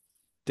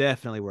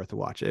definitely worth a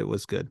watch. It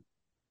was good.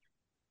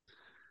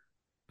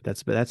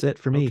 That's it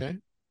for me. Okay.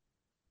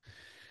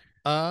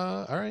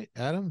 All right,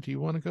 Adam, do you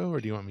want to go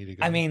or do you want me to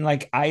go? I mean,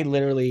 like I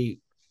literally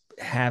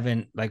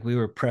haven't like we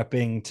were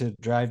prepping to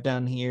drive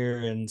down here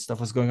and stuff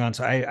was going on.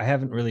 So I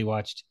haven't really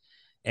watched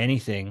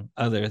anything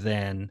other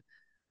than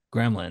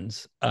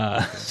Gremlins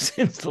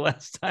since the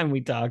last time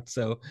we talked.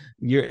 So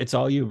it's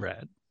all you,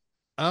 Brad.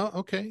 Oh,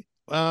 okay.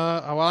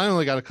 Well, I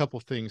only got a couple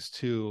things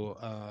too.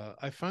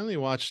 I finally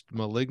watched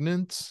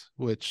 *Malignant*,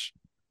 which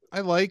I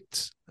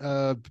liked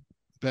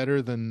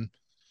better than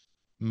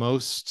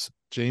most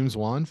James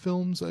Wan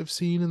films I've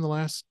seen in the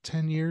last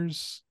 10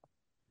 years.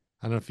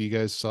 I don't know if you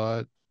guys saw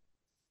it.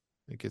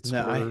 Like it's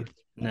No, horror.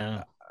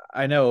 No.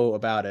 I know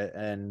about it,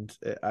 and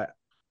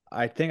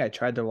I think I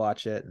tried to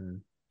watch it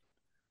and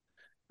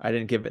I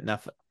didn't give it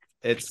enough.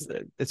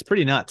 It's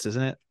pretty nuts,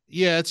 isn't it?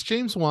 Yeah, it's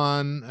James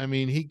Wan. I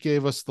mean, he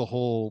gave us the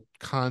whole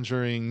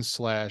Conjuring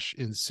 /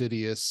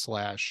 Insidious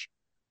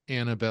 /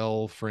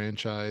 Annabelle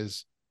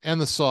franchise and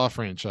the Saw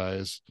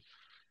franchise.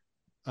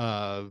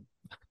 Uh,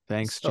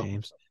 Thanks, so,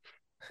 James.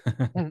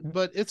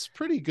 but it's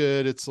pretty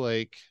good. It's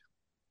like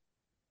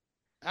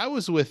I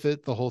was with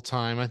it the whole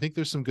time. I think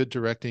there's some good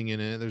directing in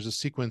it. There's a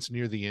sequence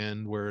near the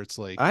end where it's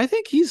like, I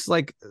think he's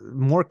like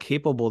more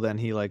capable than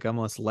he like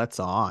almost lets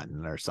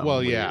on or something well,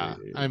 weird. yeah.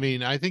 I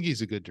mean, I think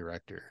he's a good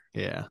director.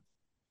 Yeah.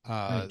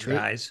 He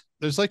tries.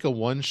 There's like a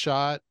one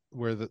shot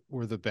where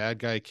the bad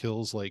guy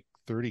kills like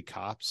 30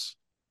 cops.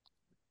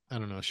 I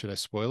don't know. Should I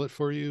spoil it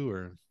for you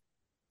or?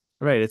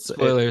 Right.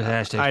 Spoilers,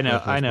 hashtag I know.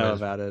 spoilers, I know spoilers.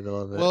 about it a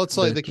little bit. Well, it's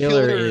like the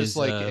killer killer is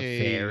like a a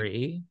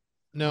fairy.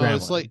 no,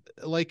 it's Gremlin.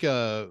 like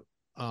a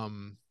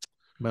um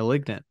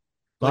Malignant.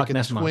 like Loch a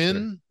Ness twin.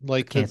 monster.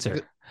 Like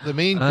Cancer. the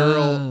main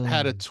girl Oh.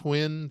 had a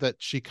twin that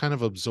she kind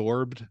of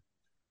absorbed.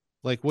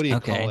 Like what do you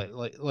call Okay.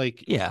 it?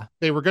 Like Yeah.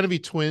 they were going to be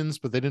twins,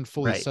 but they didn't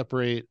fully Right.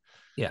 separate.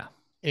 Yeah.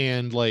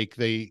 And like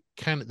they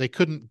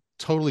couldn't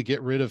totally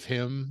get rid of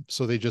him,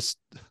 so they just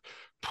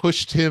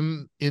pushed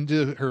him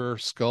into her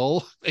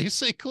skull,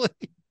 basically.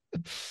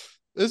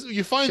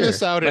 You find Sure,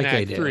 this out in like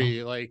they Act do.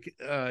 3. Like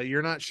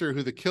you're not sure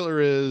who the killer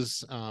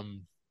is,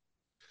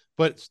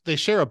 but they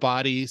share a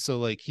body, so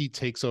like he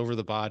takes over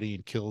the body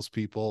and kills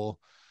people.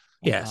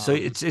 Yeah. So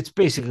it's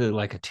basically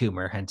like a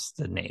tumor, hence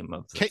the name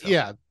of the film.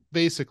 Yeah,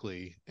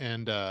 basically.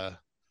 And it's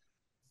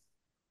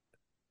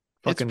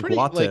Fucking pretty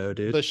Guato, like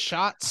dude. the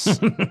shots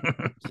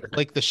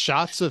like the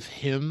shots of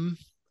him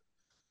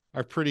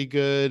are pretty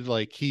good.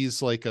 Like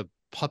he's like a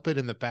puppet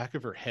in the back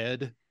of her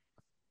head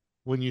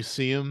when you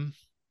see him.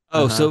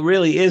 Oh, so it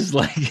really is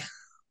like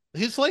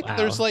He's like wow.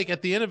 There's like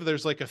at the end of it,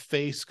 there's like a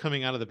face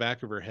coming out of the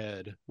back of her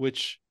head,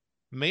 which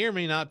may or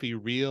may not be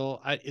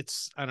real. I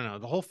don't know.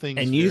 The whole thing.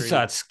 And you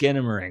thought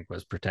Skinamarink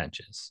was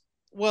pretentious.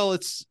 Well,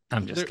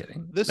 I'm just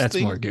kidding. This That's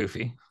thing, more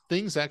goofy.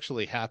 Things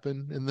actually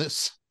happen in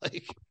this.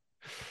 Like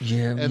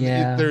yeah, and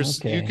yeah.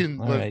 there's Okay. you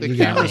can All the, right, the you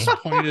got camera's me.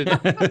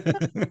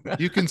 pointed.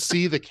 You can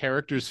see the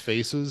characters'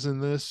 faces in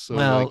this. So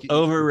well, like,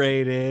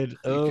 overrated.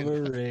 can-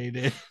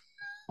 Overrated.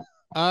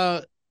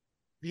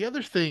 The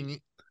other thing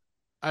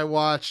I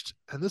watched,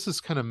 and this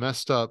is kind of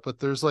messed up, but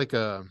there's like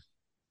a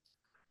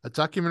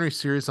documentary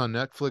series on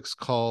Netflix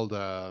called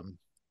in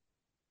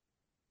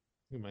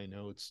my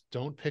notes,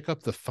 Don't Pick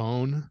Up the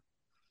Phone,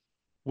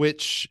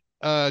 which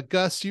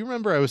Gus, you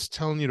remember I was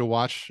telling you to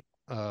watch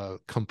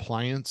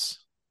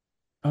Compliance?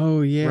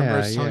 Oh yeah. Remember I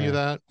was telling you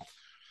that?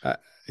 Yeah.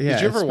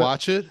 Did you ever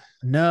watch it?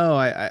 No,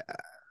 I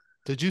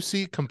Did you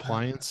see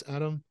Compliance,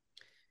 Adam?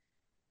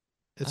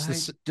 I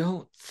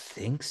don't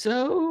think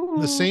so.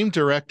 The same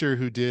director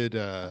who did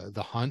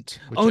The Hunt.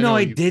 Oh no,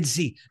 I did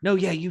see. No,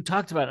 yeah, you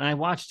talked about it and I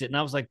watched it and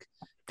I was like,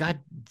 God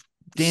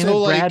damn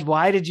it, Brad,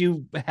 why did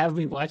you have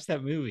me watch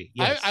that movie?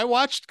 Yes. I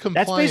watched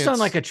Compliance. That's based on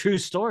like a true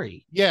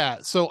story. Yeah,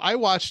 so I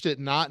watched it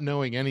not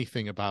knowing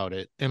anything about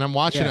it, and I'm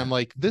watching. I'm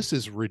like, this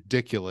is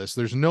ridiculous.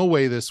 There's no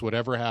way this would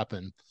ever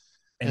happen.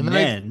 And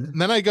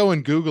then I go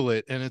and Google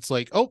it, and it's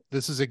like, oh,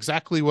 this is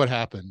exactly what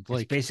happened.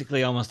 Like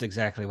basically almost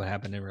exactly what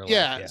happened in real life.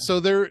 Yeah. So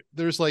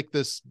there's like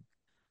this.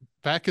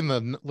 Back in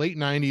the late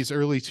 90s,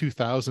 early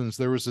 2000s,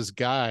 there was this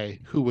guy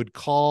who would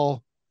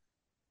call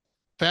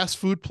fast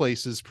food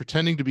places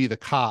pretending to be the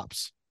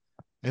cops,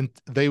 and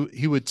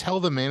he would tell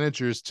the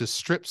managers to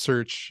strip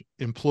search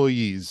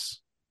employees.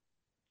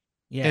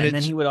 Yeah, And and then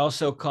it's- he would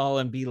also call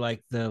and be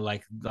like the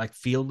like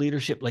field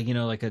leadership, like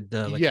like a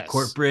Yes.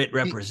 corporate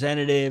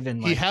representative,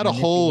 and he like had a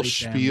whole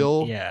manipulate them.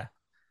 spiel Yeah,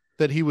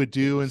 that he would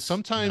do, and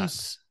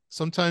was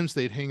sometimes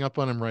they'd hang up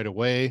on him right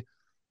away,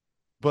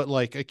 but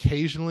like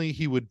occasionally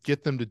he would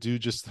get them to do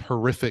just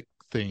horrific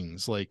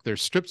things, like they're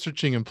strip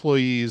searching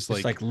employees,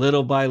 just like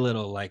little by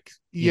little, like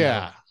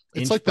yeah,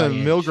 it's inch like the by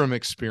inch. Milgram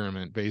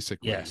experiment,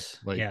 basically. Yes,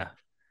 Like, yeah.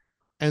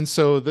 and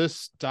so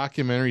this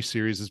documentary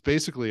series is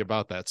basically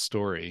about that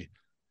story.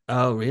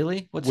 Oh,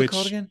 really? What's it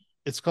called Which- again?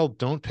 It's called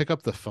Don't Pick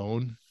Up the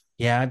Phone.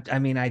 Yeah, I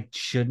mean, I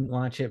shouldn't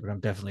watch it, but I'm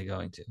definitely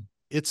going to.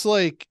 It's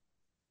like,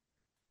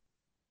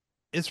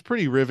 it's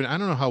pretty riveting. I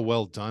don't know how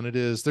well done it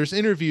is. There's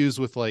interviews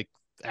with like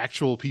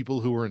actual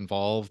people who were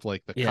involved,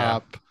 like the Yeah.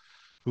 cop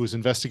who was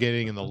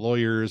investigating and the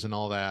lawyers and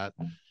all that.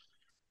 I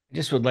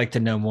just would like to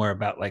know more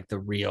about like the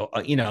real,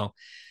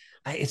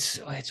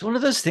 it's one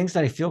of those things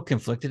that I feel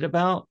conflicted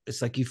about.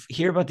 It's like you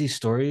hear about these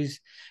stories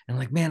and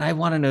like, man, I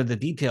want to know the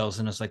details.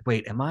 And it's like,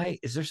 wait,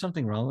 is there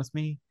something wrong with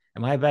me?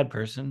 Am I a bad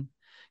person?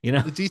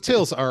 The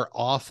details are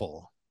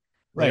awful.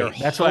 They Right. are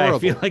That's why I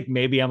feel horrible. like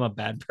maybe I'm a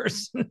bad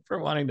person for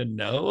wanting to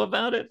know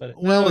about it. But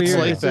Well, it's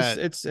you're- like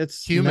just- that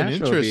it's human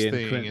natural to be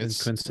interest thing.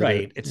 inquisitive.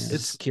 right. It's Yeah.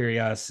 just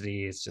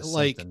curiosity. It's just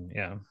like- something.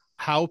 Yeah.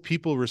 how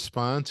people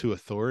respond to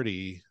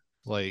authority.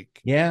 Like,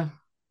 Yeah.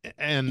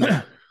 and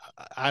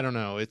I don't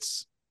know.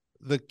 It's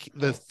the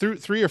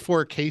three or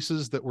four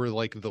cases that were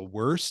like the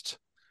worst,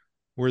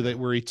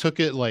 where he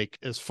took it like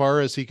as far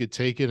as he could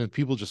take it, and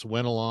people just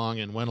went along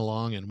and went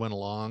along and went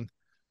along.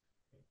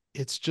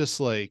 It's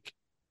just like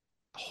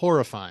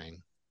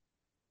horrifying.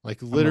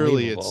 Like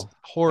literally, it's Unbelievable.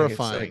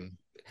 horrifying.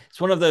 It's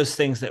one of those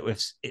things that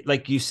if,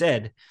 like you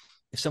said,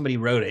 if somebody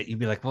wrote it, you'd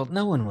be like, well,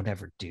 no one would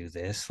ever do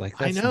this.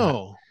 Like, I that's not-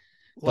 know.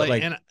 but,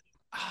 like, and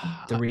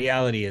the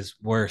reality is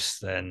worse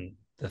than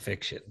the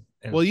fiction.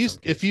 in well, some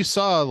if you cases.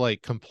 saw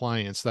like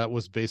Compliance, that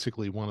was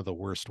basically one of the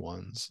worst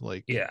ones.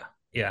 Like, yeah,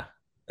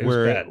 it was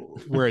where bad.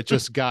 where it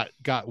just got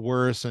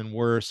worse and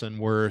worse and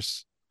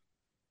worse,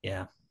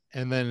 Yeah,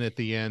 and then at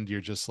the end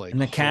you're just like,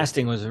 and the oh,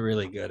 casting was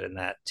really good in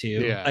that too.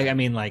 Yeah. Like, I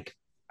mean, like,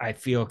 I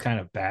feel kind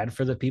of bad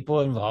for the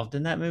people involved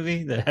in that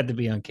movie that had to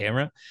be on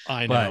camera.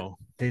 I but know.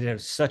 they did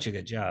such a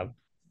good job.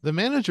 The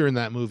manager in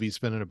that movie's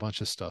been in a bunch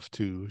of stuff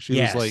too.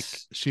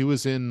 She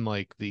was in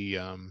like the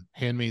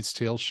Handmaid's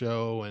Tale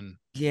show, and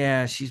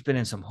Yeah, she's been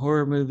in some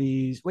horror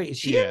movies. Wait, is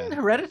she Yeah. in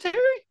Hereditary?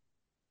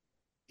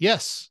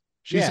 yes,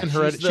 she's in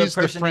Hereditary. She's She's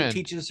the person who friend.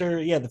 teaches her.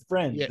 Yeah, the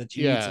friend Yeah, that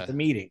she meets yeah. at the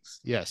meetings.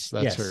 Yes,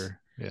 that's Yes. her.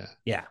 Yeah.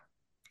 Yeah,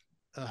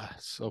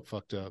 So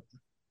fucked up.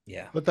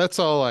 yeah. But that's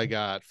all I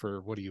got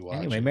for what do you watch?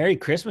 Anyway, Merry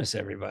Christmas,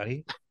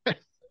 everybody.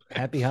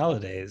 Happy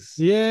holidays.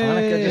 Yay.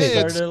 Hanukkah just Hey,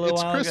 started a little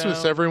it's while Christmas,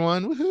 ago.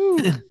 everyone.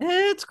 Woohoo.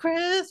 It's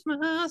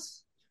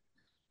Christmas.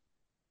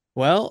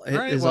 Well, it is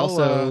right, well,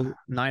 also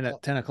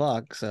 10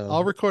 o'clock. So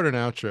I'll record an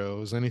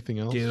outro. Is anything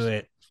else? Do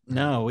it.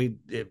 No, we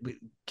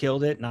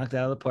killed it, knocked it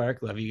out of the park.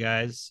 Love you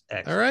guys. All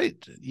Excellent.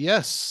 right.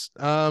 Yes.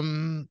 All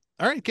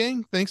right,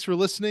 gang. Thanks for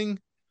listening.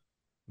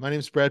 My name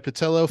is Brad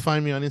Patello.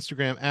 Find me on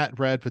Instagram at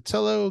Brad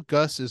Patello.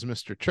 Gus is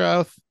Mr.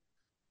 Trouth.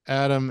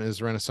 Adam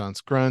is Renaissance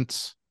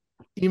Grunt.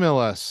 Email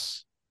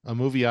us a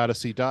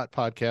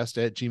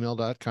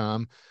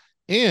movieodyssey.podcast@gmail.com.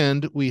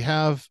 And we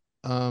have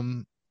our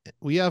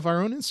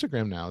own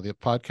Instagram now. The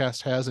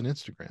podcast has an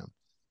Instagram.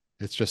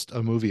 It's just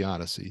a movie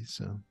odyssey.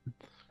 So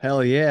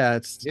hell yeah,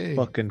 it's Yay.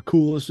 fucking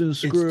coolest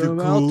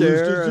Instagram out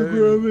there.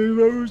 you've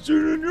ever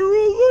seen in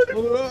your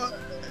whole life.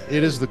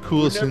 it is the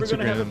coolest We're never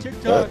gonna have a Instagram.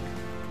 TikTok.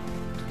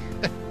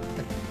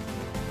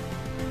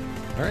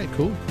 All right,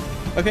 cool.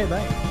 Okay,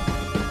 bye.